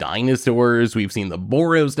mentioned dinosaurs, we've seen the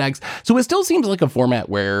Boros decks. So it still seems like a format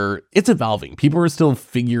where it's evolving. People are still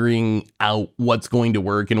figuring out what's going to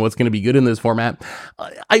work and what's going to be good in this format.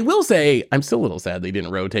 I will say, I'm still a little sad they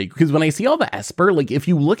didn't rotate, because when I see all the Esper, like if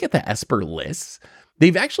you look at the Esper lists,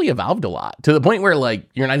 they've actually evolved a lot to the point where, like,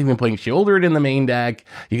 you're not even playing Shieldred in the main deck.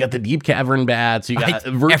 You got the Deep Cavern Bats. You got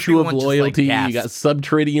Virtue of Loyalty. You got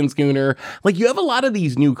Subterranean Schooner. Like, you have a lot of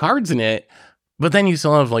these new cards in it, but then you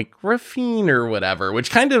still have, like, Rafine or whatever, which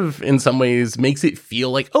kind of, in some ways, makes it feel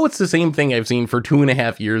like, oh, it's the same thing I've seen for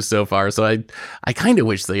 2.5 years so far. So I kind of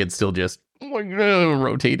wish they had still just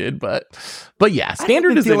rotated, but yeah,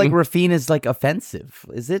 Standard is feel like Rafine is like offensive.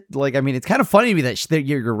 Is it? Like, I mean, it's kind of funny to me that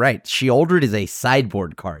you're right. Shieldred is a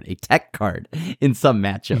sideboard card, a tech card in some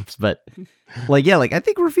matchups, but like, yeah, like I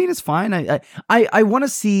think Rafine is fine. I want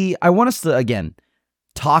us to again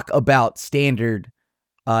talk about Standard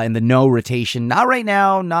and the no rotation. Not right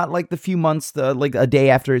now, not like the few months, like a day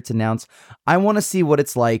after it's announced. I want to see what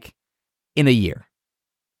it's like in a year.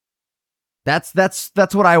 That's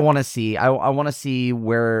what I want to see. I want to see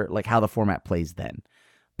where, like, how the format plays then.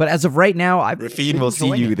 But as of right now, Rafine will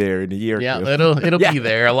see you there in a year. Yeah, it'll be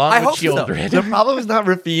there along with Shieldred. The problem is not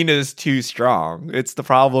Rafine is too strong. It's the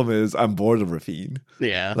problem is I'm bored of Rafine.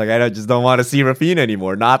 Yeah, like I just don't want to see Rafine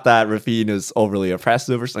anymore. Not that Rafine is overly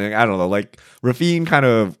oppressive or something. I don't know. Like Rafine kind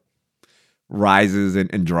of rises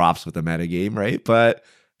and drops with the metagame, right? But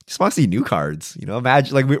just want to see new cards. You know,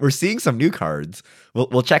 imagine like we're seeing some new cards.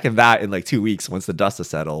 We'll check in that in like 2 weeks once the dust has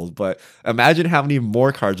settled. But imagine how many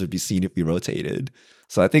more cards would be seen if we rotated.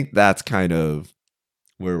 So I think that's kind of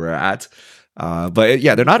where we're at. But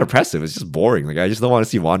yeah, they're not oppressive. It's just boring. Like I just don't want to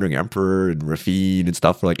see Wandering Emperor and Rafine and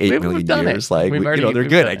stuff for like 8 million years. Like they're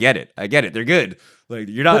good. I get it. They're good. Like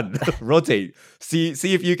you're not rotate. See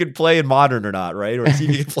if you can play in Modern or not, right? Or see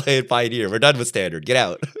if you can play in Pioneer. We're done with Standard. Get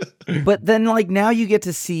out. But then, like, now you get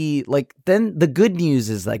to see, like, then the good news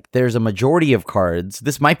is, like, there's a majority of cards.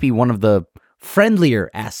 This might be one of the friendlier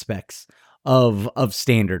aspects of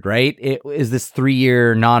Standard, right? It is this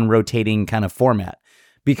 3-year non-rotating kind of format.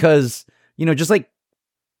 Because, you know, just like,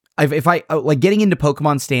 if I like getting into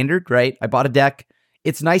Pokemon Standard, right? I bought a deck.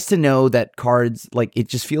 It's nice to know that cards, like, it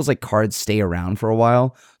just feels like cards stay around for a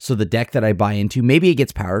while. So the deck that I buy into, maybe it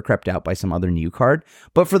gets power crept out by some other new card.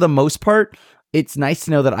 But for the most part, it's nice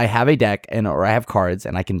to know that I have a deck or I have cards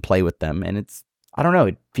and I can play with them. And it's, I don't know,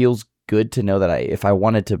 it feels good to know that if I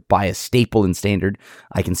wanted to buy a staple in Standard,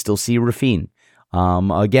 I can still see Rafine.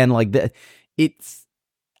 Again, like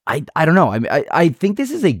I don't know. I think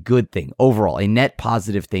this is a good thing overall, a net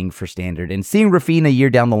positive thing for Standard. And seeing Rafine a year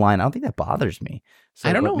down the line, I don't think that bothers me. So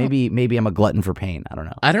I don't know. Maybe I'm a glutton for pain. I don't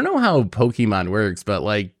know. I don't know how Pokemon works, but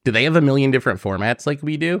like, do they have a million different formats like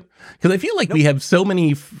we do? Because I feel like we have so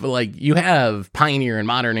many, like you have Pioneer and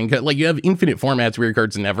Modern, and like you have infinite formats where your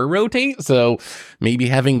cards never rotate. So maybe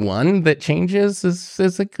having one that changes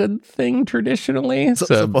is a good thing traditionally.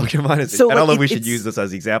 So Pokemon is. I don't know if we should use this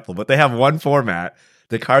as an example, but they have one format.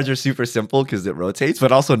 The cards are super simple because it rotates,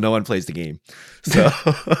 but also no one plays the game. So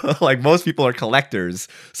like most people are collectors.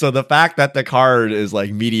 So the fact that the card is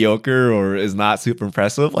like mediocre or is not super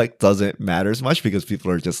impressive, like doesn't matter as much because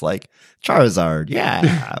people are just like Charizard.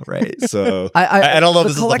 Yeah. Right. So I don't know if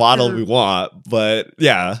this is the model we want, but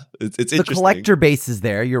yeah, it's interesting. The collector base is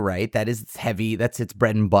there. You're right. That is heavy. That's its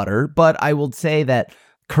bread and butter. But I will say that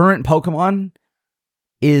current Pokemon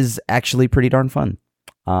is actually pretty darn fun.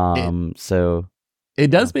 It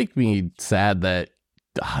does make me sad that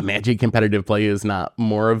Magic competitive play is not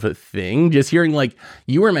more of a thing. Just hearing, like,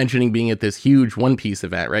 you were mentioning being at this huge One Piece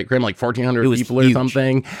event, right, Grim? Like 1,400 people or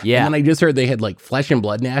something. Yeah. And then I just heard they had, like, Flesh and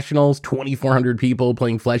Blood Nationals, 2,400 people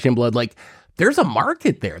playing Flesh and Blood. Like, there's a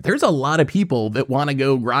market there. There's a lot of people that want to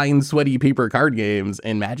go grind sweaty paper card games,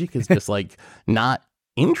 and Magic is just, like, not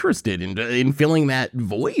interested in filling that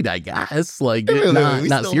void, I guess. Like,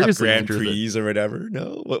 not seriously Grand interested. Prix or whatever.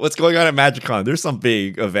 No, what's going on at MagicCon? There's some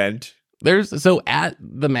big event So at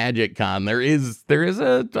the Magic Con, there is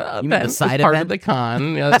a event side as part event? of the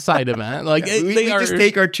con, a side event. Like we just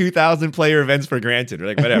take our 2,000 player events for granted. We're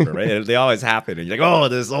like, whatever, right? They always happen. And you're like, oh,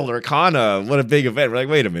 this Old Arcana, what a big event. We're like,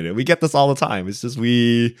 wait a minute, we get this all the time. It's just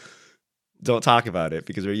we don't talk about it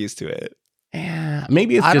because we're used to it. Yeah,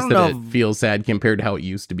 maybe it's I just don't that know. it feels sad compared to how it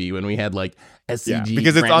used to be when we had like SCG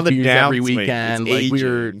because it's on the Grand Prix every downswing. weekend. It's Like we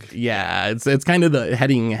were, aging. it's kind of the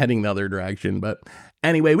heading the other direction. But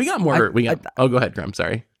anyway, we got more. Oh, go ahead, Grim.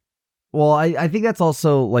 Sorry. Well, I think that's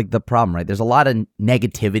also like the problem, right? There's a lot of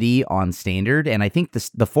negativity on Standard, and I think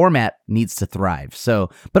the format needs to thrive. So,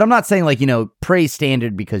 but I'm not saying like, praise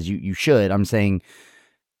Standard because you should. I'm saying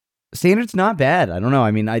Standard's not bad. I don't know.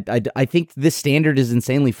 I mean, I think this Standard is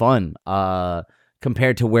insanely fun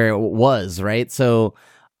compared to where it was, right? So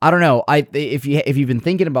I don't know. If you've been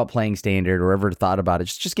thinking about playing Standard or ever thought about it,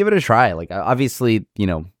 just give it a try. Like obviously,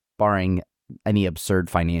 barring any absurd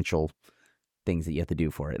financial things that you have to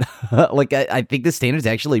do for it. Like I think the Standard's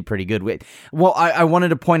actually pretty good. Well, I wanted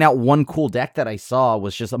to point out one cool deck that I saw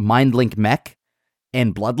was just a Mindlink Mech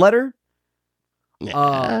and Bloodletter.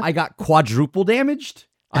 Yeah. I got quadruple damaged.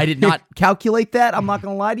 I did not calculate that. I'm not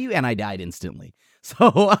gonna lie to you, and I died instantly.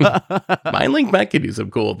 So Mindlink Mech can do some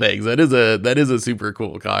cool things. That is a super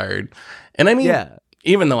cool card. And I mean, yeah.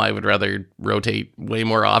 Even though I would rather rotate way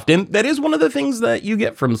more often, that is one of the things that you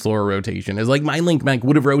get from slower rotation. Is like Mindlink Mech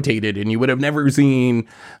would have rotated, and you would have never seen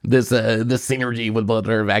this synergy with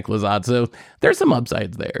Bloodletter of Aklazat. So there's some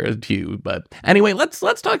upsides there too. But anyway, let's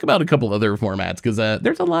talk about a couple other formats because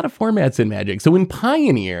there's a lot of formats in Magic. So in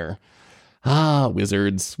Pioneer.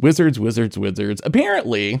 Wizards.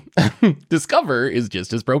 Apparently, Discover is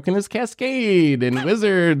just as broken as Cascade, and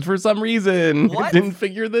Wizards, for some reason, didn't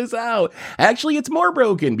figure this out. Actually, it's more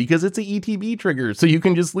broken because it's a ETB trigger, so you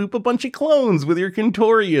can just loop a bunch of clones with your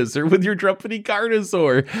Quintorius or with your Trumpeting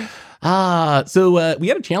Carnosaur. So we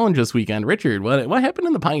had a challenge this weekend. Richard, what happened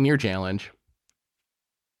in the Pioneer Challenge?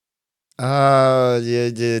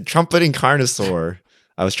 Trumpeting Carnosaur.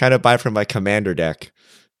 I was trying to buy from my Commander deck.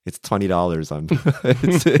 It's $20 on.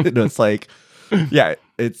 It's like, yeah,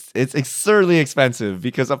 it's absurdly expensive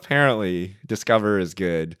because apparently Discover is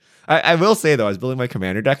good. I will say though, I was building my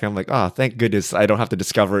Commander deck and I'm like, oh, thank goodness I don't have to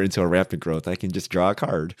Discover into a Rampant Growth. I can just draw a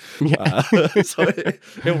card. Yeah. So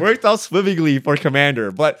it worked out swimmingly for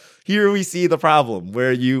Commander, but here we see the problem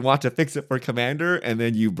where you want to fix it for Commander and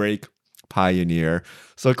then you break Pioneer.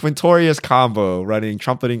 So Quintorius combo running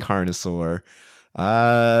Trumpeting Carnosaur.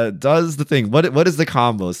 Does the thing. What is the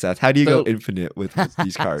combo, Seth? How do you go infinite with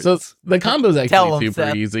these cards? So the combo is actually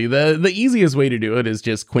super easy. The easiest way to do it is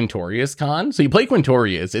just Quintorius Con. So you play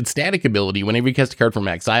Quintorius, its static ability, whenever you cast a card from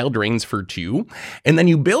exile, drains for 2, and then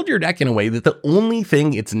you build your deck in a way that the only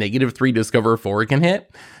thing its -3 Discover 4 can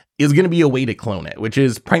hit is going to be a way to clone it, which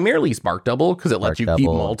is primarily Spark Double because it lets you keep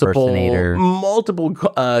multiple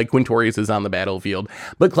Quintoriuses on the battlefield.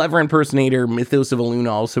 But Clever Impersonator, Mythos of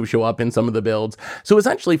Aluna also show up in some of the builds. So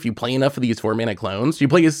essentially, if you play enough of these 4-mana clones, you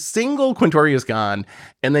play a single Quintorius Con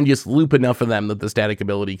and then just loop enough of them that the static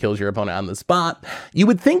ability kills your opponent on the spot. You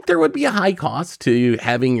would think there would be a high cost to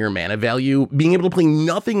having your mana value, being able to play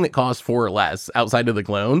nothing that costs 4 or less outside of the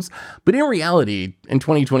clones. But in reality, in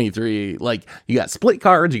 2023, like you got split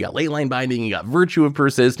cards, you got late line binding, you got Virtue of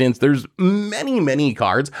Persistence. There's many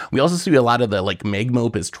cards. We also see a lot of the like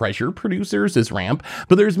Magmope as treasure producers as ramp,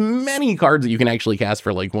 but there's many cards that you can actually cast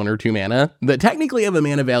for like 1 or 2 mana that technically have a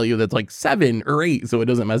mana value that's like 7 or 8, so it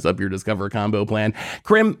doesn't mess up your Discover combo plan.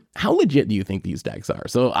 Krim, how legit do you think these decks are?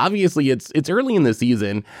 So obviously it's early in the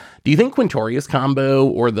season. Do you think Quintorius combo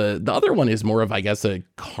or the other one is more of, I guess, a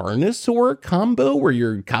Carnosaur combo where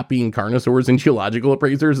you're copying Carnosaurs and Geological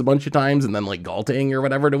Appraisers a bunch of times and then like Galting or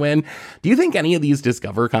whatever to win? Do you think any of these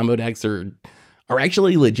Discover combo decks are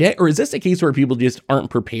actually legit, or is this a case where people just aren't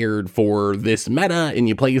prepared for this meta and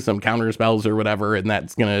you play some counter spells or whatever and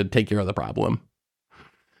that's gonna take care of the problem?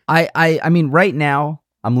 I mean, right now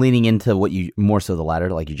I'm leaning into what you more so the latter,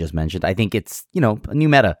 like you just mentioned. I think it's a new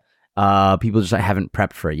meta. People just haven't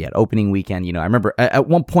prepped for it yet. Opening weekend, I remember at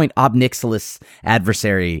one point Ob Nixilis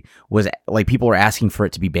Adversary was like people were asking for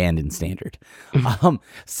it to be banned in Standard.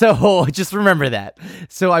 So just remember that.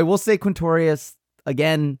 So I will say Quintorius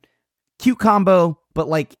again, cute combo, but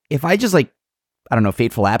like if I just like I don't know,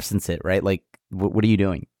 Fateful Absence it, right? Like what are you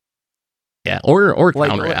doing? Yeah, or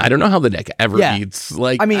counter it. I don't know how the deck ever beats.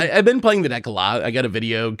 Like, I mean, I've been playing the deck a lot. I got a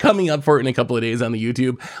video coming up for it in a couple of days on the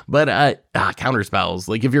YouTube. But counter spells.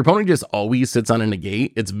 Like, if your opponent just always sits on a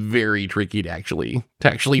negate, it's very tricky to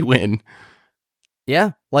actually win.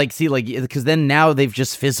 Yeah, like see, like because then now they've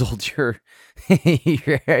just fizzled your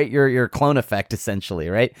your clone effect essentially,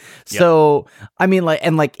 right? Yep. So I mean, like,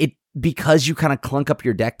 and like it because you kind of clunk up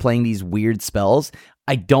your deck playing these weird spells,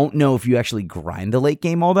 I don't know if you actually grind the late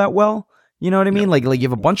game all that well. You know what I mean? Like you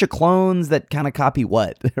have a bunch of clones that kind of copy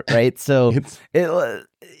what, right? So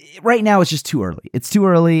right now it's just too early. It's too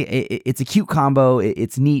early. It's a cute combo.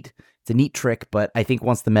 It's neat. It's a neat trick, but I think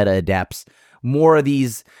once the meta adapts, more of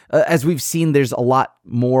these, as we've seen, there's a lot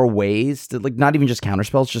more ways to, like, not even just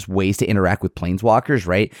counterspells, just ways to interact with planeswalkers,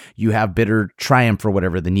 right? You have Bitter Triumph or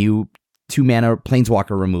whatever, the new 2-mana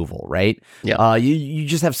planeswalker removal, right? Yeah. You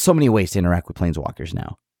just have so many ways to interact with planeswalkers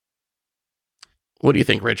now. What do you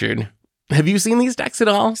think, Richard? Have you seen these decks at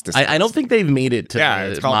all? I don't think they've made it to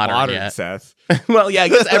it's called modern yet. Seth. Well, yeah, I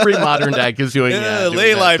guess every modern deck is doing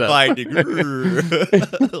leyline binding.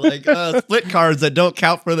 Split cards that don't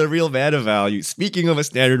count for their real mana value. Speaking of a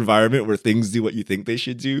standard environment where things do what you think they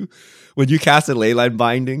should do, when you cast a leyline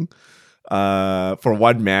binding for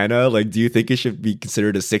 1 mana, like, do you think it should be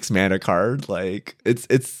considered a 6-mana card? Like, it's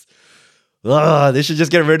they should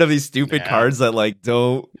just get rid of these stupid cards that, like,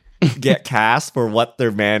 don't get cast for what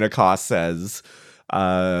their mana cost says.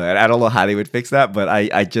 And I don't know how they would fix that, but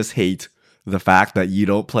I just hate the fact that you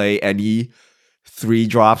don't play any 3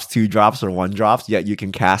 drops, 2 drops, or 1 drops, yet you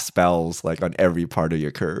can cast spells like on every part of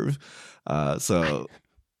your curve. So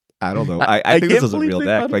I don't know. I think this is a real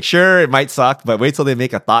deck. Like, sure, it might suck, but wait till they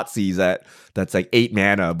make a Thoughtseize that's like 8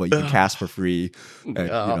 mana, but you can cast for free. And, you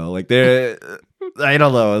know, like, they're... I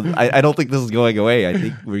don't know. I don't think this is going away. I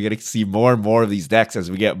think we're going to see more and more of these decks as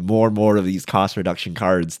we get more and more of these cost reduction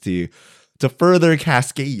cards to further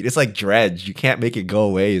cascade. It's like Dredge. You can't make it go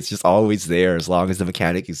away. It's just always there as long as the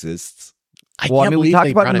mechanic exists. We talked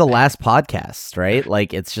about it in the last podcast, right?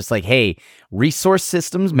 Like, it's just like, hey, resource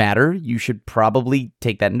systems matter. You should probably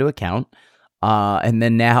take that into account. And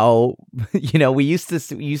then now, you know, we used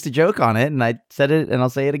to joke on it, and I said it, and I'll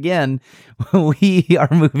say it again. We are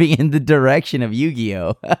moving in the direction of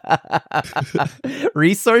Yu-Gi-Oh!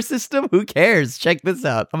 Resource system? Who cares? Check this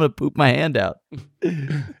out. I'm gonna poop my hand out.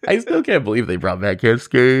 I still can't believe they brought back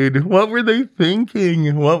Cascade. What were they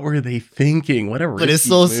thinking? What a But it's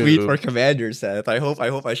so move. sweet for Commander, Seth. I hope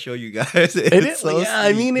I show you guys. It's so sweet.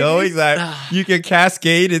 I mean, knowing that you can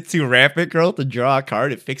cascade into rampant growth and draw a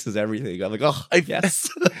card, it fixes everything. I'm like, oh, yes.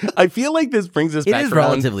 I feel like this brings us back It is around.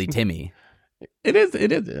 relatively Timmy. It is.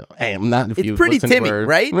 Hey, I'm not. It's pretty Timmy,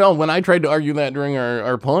 right? Well, when I tried to argue that during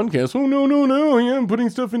our podcast, no, yeah, I'm putting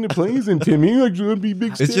stuff into plays and Timmy, like, should be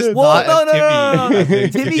big. It's just Well, not as Timmy. Timmy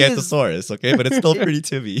Timmy is- is Thesaurus, okay, but it's still pretty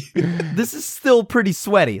Timmy. This is still pretty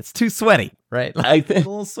sweaty. It's too sweaty, right? Like, I it's think. a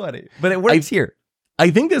little sweaty, but it works here.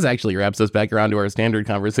 I think this actually wraps us back around to our standard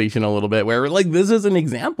conversation a little bit, where, like, this is an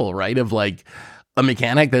example, right, of, like, a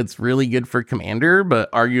mechanic that's really good for Commander,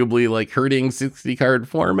 but arguably, like, hurting 60 card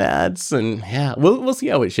formats. And yeah, we'll see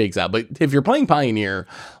how it shakes out. But if you're playing Pioneer,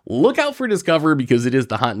 look out for Discover, because it is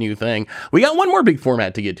the hot new thing. We got one more big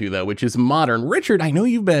format to get to, though, which is Modern. Richard, I know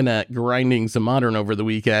you've been grinding some Modern over the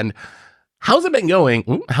weekend. How's it been going?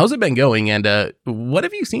 And what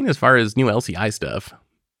have you seen as far as new LCI stuff?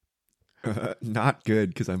 Not good,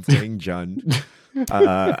 because I'm playing Jund.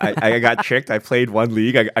 I got tricked. I played one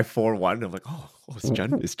league. I 4-1. I'm like,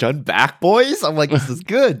 is Jund back, boys? I'm like, this is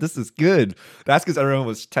good. That's because everyone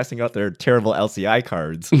was testing out their terrible LCI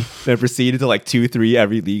cards. Then proceeded to like 2-3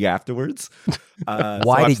 every league afterwards. Why?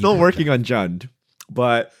 I'm still working on Jund,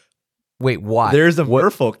 but Wait, why? there's a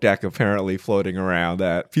Merfolk deck apparently floating around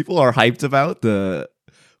that people are hyped about.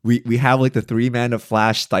 We have like the 3-mana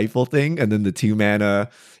flash stifle thing, and then the 2-mana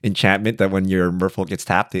enchantment that when your Merfolk gets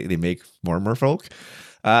tapped, they make more Merfolk.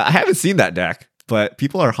 I haven't seen that deck, but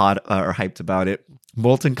people are hyped about it.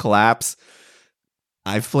 Molten Collapse.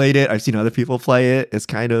 I've played it. I've seen other people play it. It's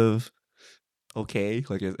kind of okay.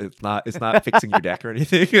 Like, it's not fixing your deck or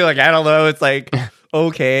anything. Like, I don't know. It's like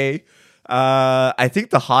okay. I think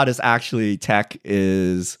the hottest actually tech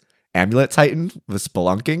is Amulet Titan with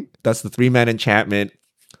Spelunking. That's the 3-mana enchantment.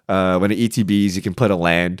 When it ETBs, you can put a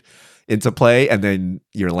land into play, and then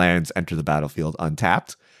your lands enter the battlefield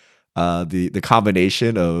untapped. The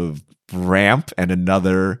combination of ramp and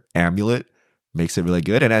another amulet makes it really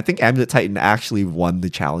good. And I think Amulet Titan actually won the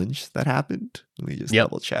challenge that happened. Let me just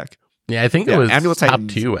double check. Yeah, I think it was Amulet top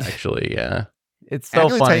Titan's, 2, actually. Yeah. It's so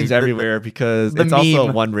Amulet funny. Titan's everywhere because the it's also a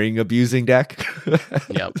meme. one ring abusing deck.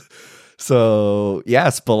 Yep. So yeah,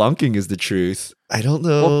 Spelunking is the truth. I don't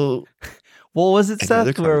know. What was it, Any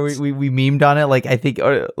other Seth, where cards? we memed on it? Like, I think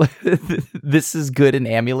this is good in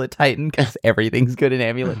Amulet Titan because everything's good in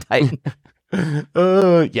Amulet Titan.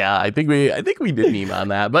 Yeah, I think we did meme on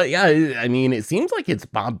that, but yeah, I mean, it seems like it's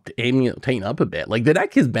bumped Tain up a bit. Like the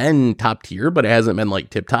deck has been top tier, but it hasn't been like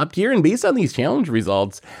tip top tier. And based on these challenge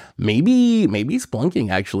results, maybe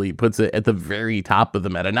Splunking actually puts it at the very top of the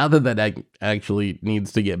meta. Not that deck actually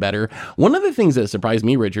needs to get better. One of the things that surprised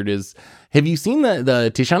me, Richard, is have you seen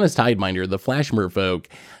the Tishana's Tideminder, the Flash Merfolk?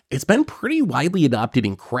 It's been pretty widely adopted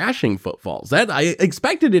in Crashing Footfalls. That I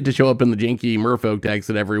expected it to show up in the janky Merfolk decks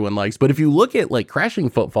that everyone likes, but if you look at like Crashing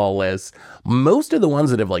Footfall lists, most of the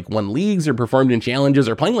ones that have like won leagues or performed in challenges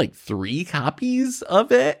are playing like 3 copies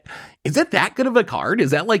of it. Is it that good of a card?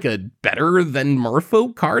 Is that like a better than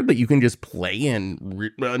Merfolk card that you can just play in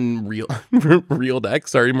real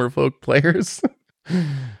decks? Sorry, Merfolk players.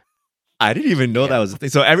 I didn't even know that was a thing.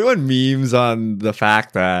 So everyone memes on the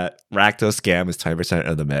fact that Rakdos Scam is 20%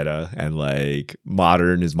 of the meta and like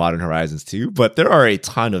Modern is Modern Horizons 2, but there are a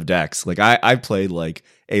ton of decks. Like I played like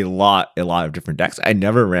a lot of different decks. I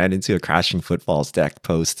never ran into a Crashing Footfalls deck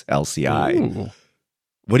post LCI. Ooh.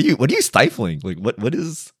 What are you stifling? Like what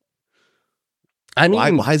is I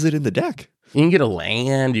mean, why is it in the deck? You can get a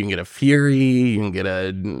land, you can get a Fury, you can get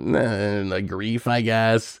a Grief, I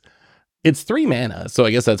guess. It's 3 mana, so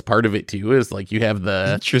I guess that's part of it too, is like you have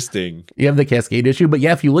the Cascade issue. But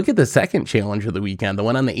yeah, if you look at the second challenge of the weekend, the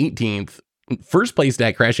one on the 18th, first place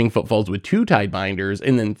deck Crashing Footfalls with 2 Tidebinders,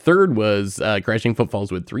 and then third was Crashing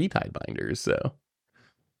Footfalls with 3 Tidebinders. So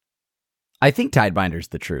I think Tidebinder's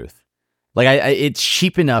the truth. Like it's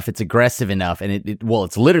cheap enough, it's aggressive enough, and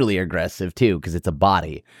it's literally aggressive too because it's a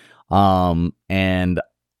body. And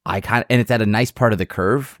it's at a nice part of the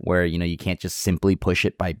curve where, you know, you can't just simply push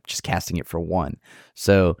it by just casting it for 1.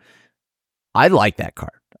 So I like that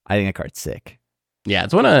card. I think that card's sick. Yeah,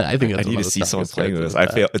 it's one of, I think I need to see someone playing this. I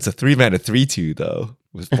feel it's a 3-mana 3/2 though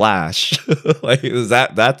with Flash. Like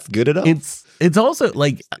that's good enough? It's also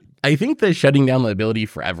like, I think the shutting down the ability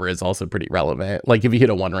forever is also pretty relevant. Like if you hit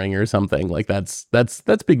a 1-ring or something, like that's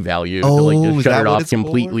big value to like just shut it off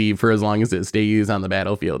completely for as long as it stays on the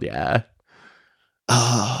battlefield. Yeah.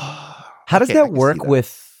 How does that work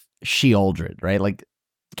with Sheoldred, right? Like,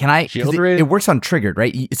 can I? It works on triggered,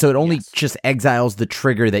 right? So it only just exiles the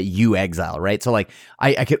trigger that you exile, right? So like,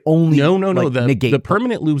 I could only negate the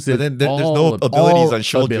permanent loops. Then there's no abilities on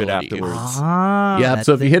Sheoldred afterwards. Yeah,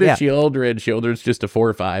 so if you hit a Sheoldred's just a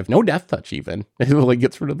 4/5, no death touch even. It like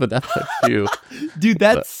gets rid of the death touch too. Dude,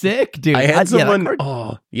 that's sick, dude. I had someone.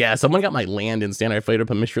 Someone got my land in Stand. I fired up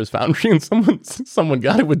a Mishra's Foundry, and someone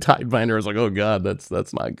got it with Tidebinder. I was like, oh god,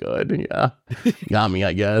 that's not good. Yeah, got me,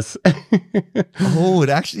 I guess. Oh, it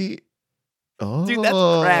actually. Oh, dude,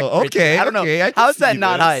 that's crack. Okay, I don't know. How's that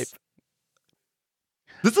not hype?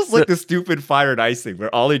 This is like the stupid fire and ice thing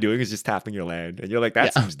where all you're doing is just tapping your land, and you're like,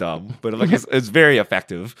 that seems dumb, but like it's very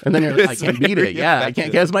effective. And then you're like, I can't beat it. Yeah, effective. I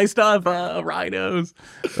can't cast my stuff. Rhinos.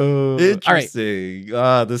 Interesting. All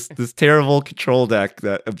right. This terrible control deck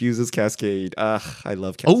that abuses Cascade. I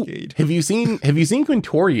love Cascade. Have you seen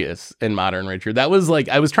Quintorius in Modern, Richard? That was like,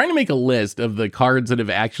 I was trying to make a list of the cards that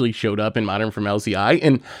have actually showed up in Modern from LCI,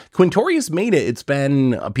 and Quintorius made it. It's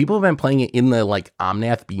been people have been playing it in the like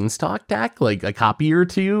Omnath Beanstalk deck, like a copy or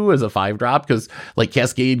 2 as a 5-drop, because like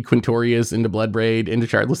Cascade, Quintorius into Bloodbraid, into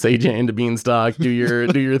Shardless Agent, into Beanstalk, do your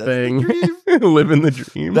thing. Live in the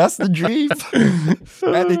dream. That's the dream.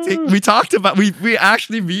 And we talked about we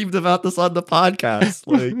actually memed about this on the podcast.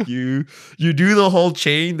 Like you do the whole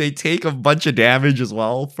chain, they take a bunch of damage as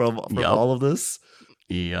well from all of this.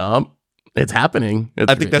 Yep. It's happening.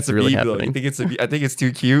 I think that's really meme, happening. I think it's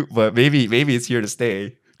too cute, but maybe it's here to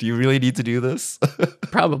stay. Do you really need to do this?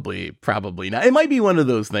 Probably not. It might be one of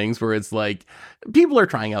those things where it's like people are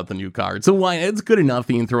trying out the new card, so why it's good enough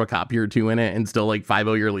that you can throw a copy or 2 in it and still like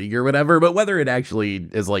 5-0 your league or whatever. But whether it actually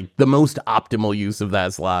is like the most optimal use of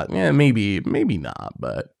that slot, maybe not.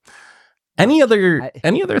 But any other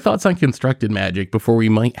thoughts on constructed Magic before we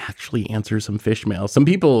might actually answer some fish mail? Some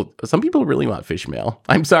people really want fish mail.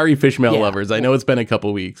 I'm sorry, fish mail lovers. I know it's been a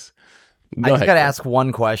couple weeks. I just got to ask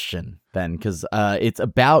one question then, because it's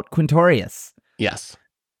about Quintorius. Yes.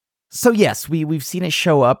 So yes, we've seen it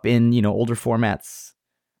show up in older formats,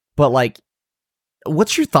 but like,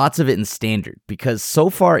 what's your thoughts of it in Standard? Because so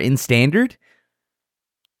far in Standard,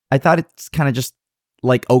 I thought it's kind of just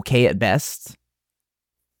like okay at best.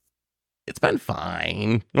 It's been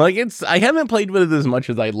fine. Like I haven't played with it as much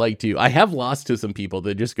as I'd like to. I have lost to some people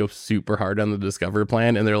that just go super hard on the Discover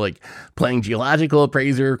plan, and they're like playing Geological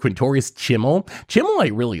Appraiser, Quintorius, Chimmel. Chimmel I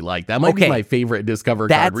really like. That might be my favorite Discover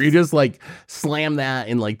card, where you just like slam that,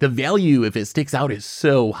 and like the value, if it sticks out, is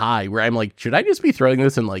so high, where I'm like, should I just be throwing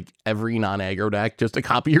this in like every non-aggro deck, just a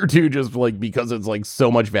copy or 2, just like because it's like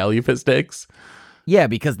so much value if it sticks? Yeah,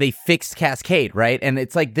 because they fixed Cascade, right? And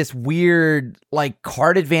it's like this weird, like,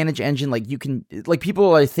 card advantage engine. Like, you can, like,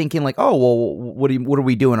 people are thinking, like, oh, well, what are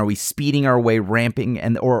we doing? Are we speeding our way, ramping,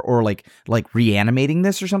 and or like reanimating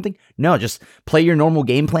this or something? No, just play your normal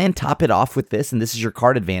game plan, top it off with this, and this is your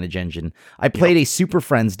card advantage engine. I played a Super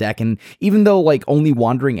Friends deck, and even though like only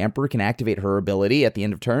Wandering Emperor can activate her ability at the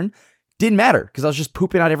end of turn, didn't matter because I was just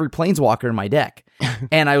pooping out every Planeswalker in my deck,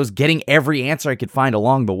 and I was getting every answer I could find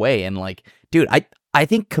along the way, and like. Dude, I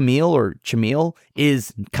think Camille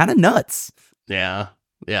is kind of nuts. Yeah.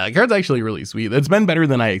 Yeah, the card's actually really sweet. It's been better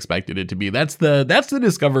than I expected it to be. That's the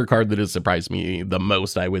Discover card that has surprised me the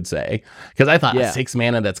most, I would say. Because I thought 6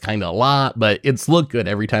 mana, that's kind of a lot, but it's looked good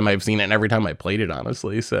every time I've seen it and every time I played it,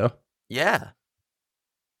 honestly. So yeah.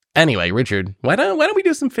 Anyway, Richard, why don't we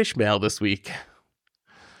do some fish mail this week?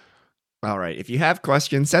 All right. If you have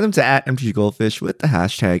questions, send them to @MTGGoldfish with the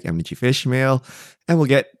hashtag MTGFishmail, and we'll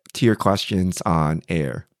get to your questions on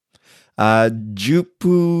air.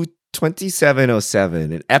 Jupu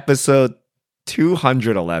 2707 in episode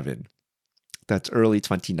 211. That's early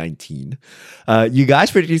 2019. You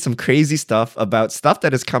guys predicted some crazy stuff about stuff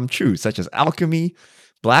that has come true, such as alchemy,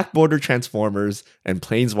 Black Border Transformers, and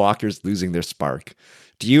Planeswalkers losing their spark.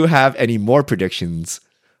 Do you have any more predictions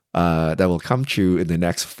that will come true in the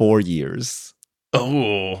next 4 years?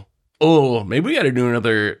 Oh, maybe we got to do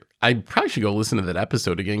another. I probably should go listen to that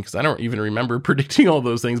episode again because I don't even remember predicting all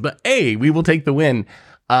those things. But hey, we will take the win.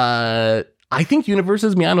 I think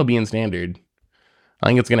Universes Beyond will be in Standard. I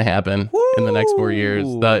think it's gonna happen in the next 4 years.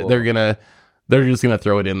 They're just gonna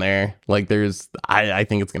throw it in there. Like I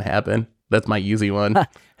think it's gonna happen. That's my easy one.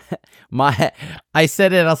 I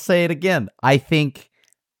said it. I'll say it again. I think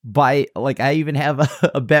I even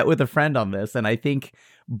have a bet with a friend on this, and I think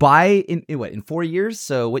in 4 years.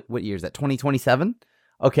 So what year is that? 2027.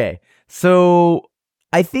 Okay, so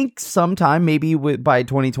I think sometime maybe by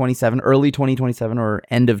 2027, early 2027 or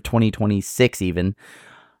end of 2026 even,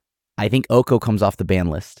 I think Oko comes off the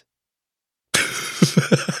ban list.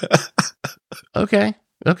 Okay,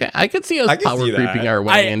 I could see us power creeping our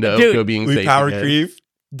way into Oko being safe. Power creep.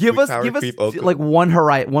 Give us like one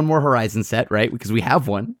more Horizon set, right? Because we have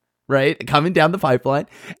one, right? Coming down the pipeline,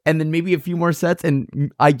 and then maybe a few more sets,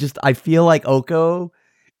 and I feel like Oko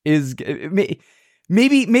is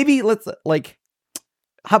maybe let's like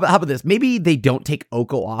how about this? Maybe they don't take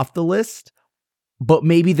Oko off the list, but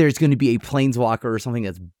maybe there's going to be a Planeswalker or something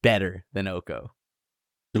that's better than Oko.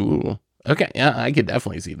 Ooh. Okay, yeah, I could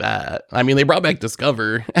definitely see that. I mean, they brought back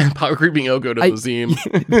Discover and power creeping Oko doesn't seem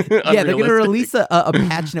yeah, they're going to release a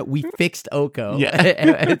patch note. We fixed Oko. Yeah.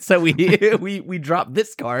 and so we dropped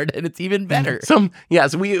this card and it's even better. So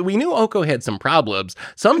we knew Oko had some problems.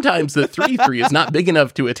 Sometimes the 3/3 is not big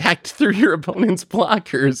enough to attack through your opponent's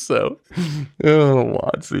blockers. So,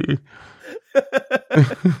 Watsy.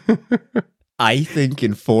 I think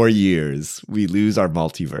in 4 years, we lose our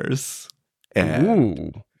multiverse.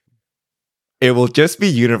 And it will just be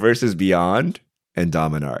Universes Beyond and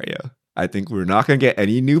Dominaria. I think we're not going to get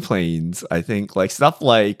any new planes. I think like stuff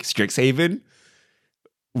like Strixhaven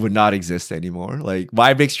would not exist anymore. Like,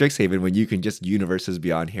 why make Strixhaven when you can just Universes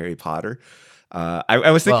Beyond Harry Potter?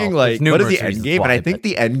 I was thinking what is the end game? And I think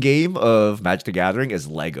the end game of Magic the Gathering is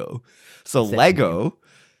Lego. So Lego...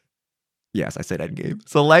 Yes, I said Endgame.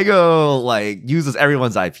 So Lego like uses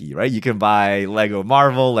everyone's IP, right? You can buy Lego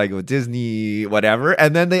Marvel, Lego Disney, whatever.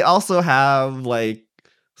 And then they also have like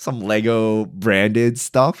some Lego branded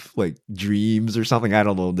stuff, like Dreams or something. I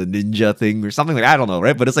don't know, the ninja thing or something like I don't know,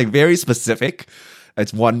 right? But it's like very specific.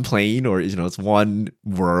 It's one plane or it's one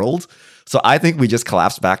world. So I think we just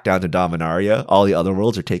collapse back down to Dominaria. All the other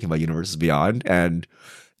worlds are taken by Universes Beyond, and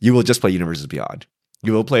you will just play Universes Beyond.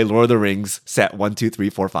 You will play Lord of the Rings set 1, 2, 3,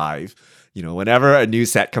 4, 5. Whenever a new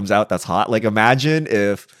set comes out that's hot, like imagine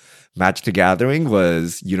if Magic the Gathering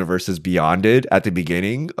was Universes Beyonded at the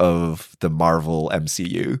beginning of the Marvel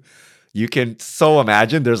MCU. You can so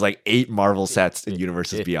imagine there's like 8 Marvel sets in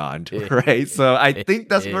Universes Beyond, right? So I think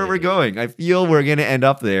that's where we're going. I feel we're going to end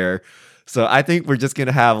up there. So I think we're just going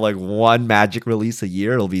to have like one Magic release a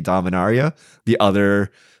year. It'll be Dominaria. The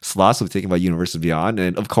other slots will be taken by Universes Beyond.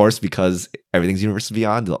 And of course, because everything's Universes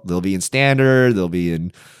Beyond, they'll be in Standard, they'll be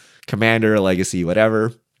in Commander, Legacy,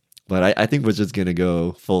 whatever. But I think we're just going to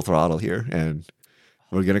go full throttle here and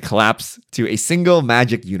we're going to collapse to a single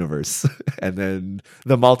Magic universe. And then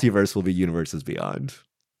the multiverse will be Universes Beyond.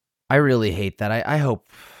 I really hate that. I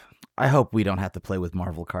hope we don't have to play with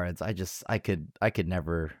Marvel cards. I could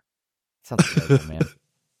never. Sounds terrible,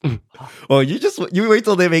 man. Well, you wait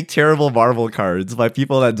till they make terrible Marvel cards by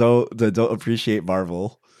people that don't appreciate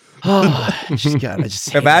Marvel. I just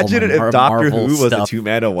hate Imagine all the if Doctor Marvel Who was stuff. a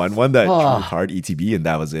 2-mana 1/1 that drew card ETB and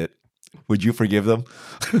that was it. Would you forgive them?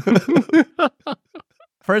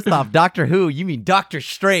 First off, Doctor Who, you mean Doctor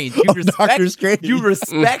Strange. You respect, Doctor Strange. You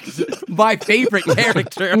respect my favorite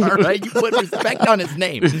character, all right? You put respect on his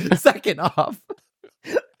name. Second off,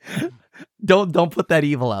 don't put that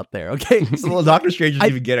evil out there, okay? So Doctor Strange doesn't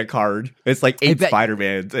even get a card. It's like 8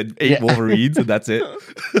 Spider-Mans and 8 Wolverines, and that's it.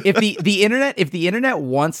 If the internet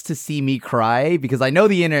wants to see me cry, because I know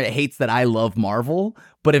the internet hates that I love Marvel,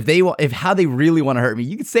 but if how they really want to hurt me,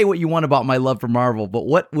 you can say what you want about my love for Marvel, but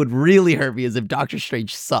what would really hurt me is if Doctor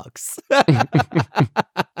Strange sucks.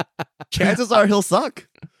 Chances are he'll suck.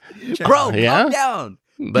 Bro, calm down.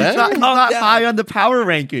 He's not high on the power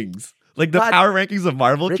rankings. Like the power rankings of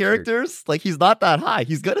Marvel characters, like he's not that high.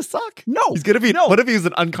 He's gonna suck. No, he's gonna be. No. What if he's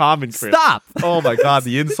an uncommon? Crit? Stop. Oh my god,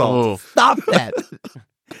 the insult. Stop that.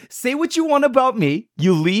 Say what you want about me.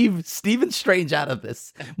 You leave Stephen Strange out of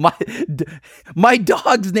this. My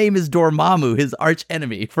dog's name is Dormammu, his arch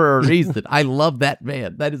enemy, for a reason. I love that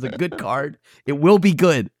man. That is a good card. It will be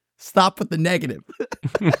good. Stop with the negative.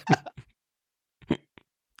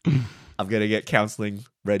 I'm gonna get counseling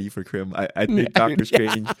ready for Krim. I think Doctor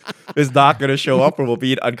Strange is not gonna show up or will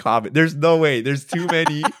be an uncommon. There's no way. There's too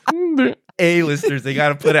many A-listers. They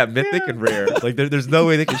gotta put at Mythic and Rare. Like there's no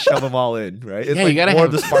way they can shove them all in, right? It's like more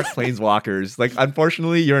of the Spark Planeswalkers. Like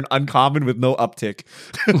unfortunately, you're an uncommon with no uptick.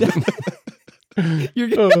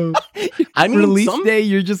 Release day,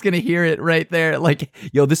 you're just gonna hear it right there. Like,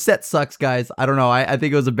 yo, this set sucks, guys. I don't know. I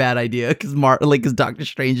think it was a bad idea because Doctor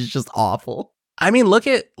Strange is just awful. I mean, look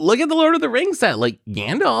at the Lord of the Rings set. Like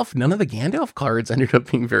Gandalf, none of the Gandalf cards ended up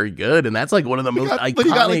being very good, and that's like one of the most iconic. But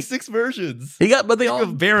he got like 6 versions. But they all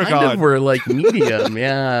kind of were like medium.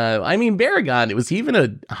 Yeah, I mean, Baragon. Was he even a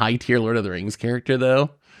high tier Lord of the Rings character though?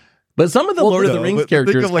 But some of the Lord of the Rings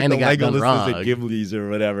characters kind of got done wrong. And Gimli's or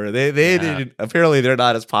whatever. They didn't. Apparently, they're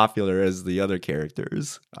not as popular as the other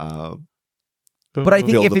characters. But I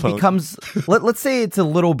think if it becomes, let's say it's a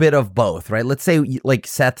little bit of both, right? Let's say, like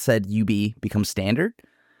Seth said, UB becomes standard,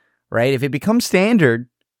 right? If it becomes standard,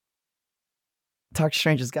 Doctor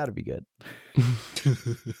Strange has got to be good.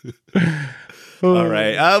 All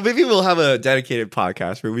right. Maybe we'll have a dedicated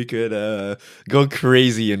podcast where we could go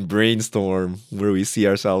crazy and brainstorm where we see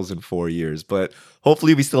ourselves in 4 years. But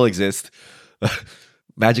hopefully we still exist.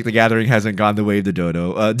 Magic the Gathering hasn't gone the way of the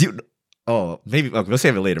dodo. Maybe we'll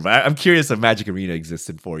save it later. But I'm curious if Magic Arena exists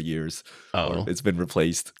in 4 years. Or it's been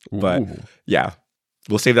replaced. But yeah,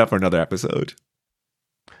 we'll save that for another episode.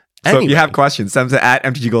 So if you have questions, send them to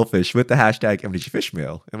 @MTGGoldfish with the hashtag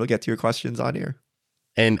MTGFishmail, and we'll get to your questions on here.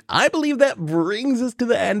 And I believe that brings us to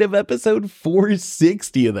the end of episode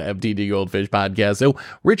 460 of the MTG Goldfish podcast. So,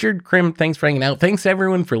 Richard, Krim, thanks for hanging out. Thanks to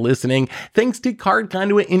everyone for listening. Thanks to Card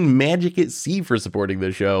Conduit and Magic at Sea for supporting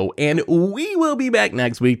the show. And we will be back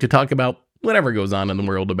next week to talk about whatever goes on in the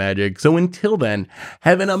world of Magic. So until then,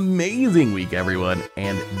 have an amazing week, everyone.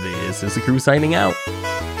 And this is the crew signing out.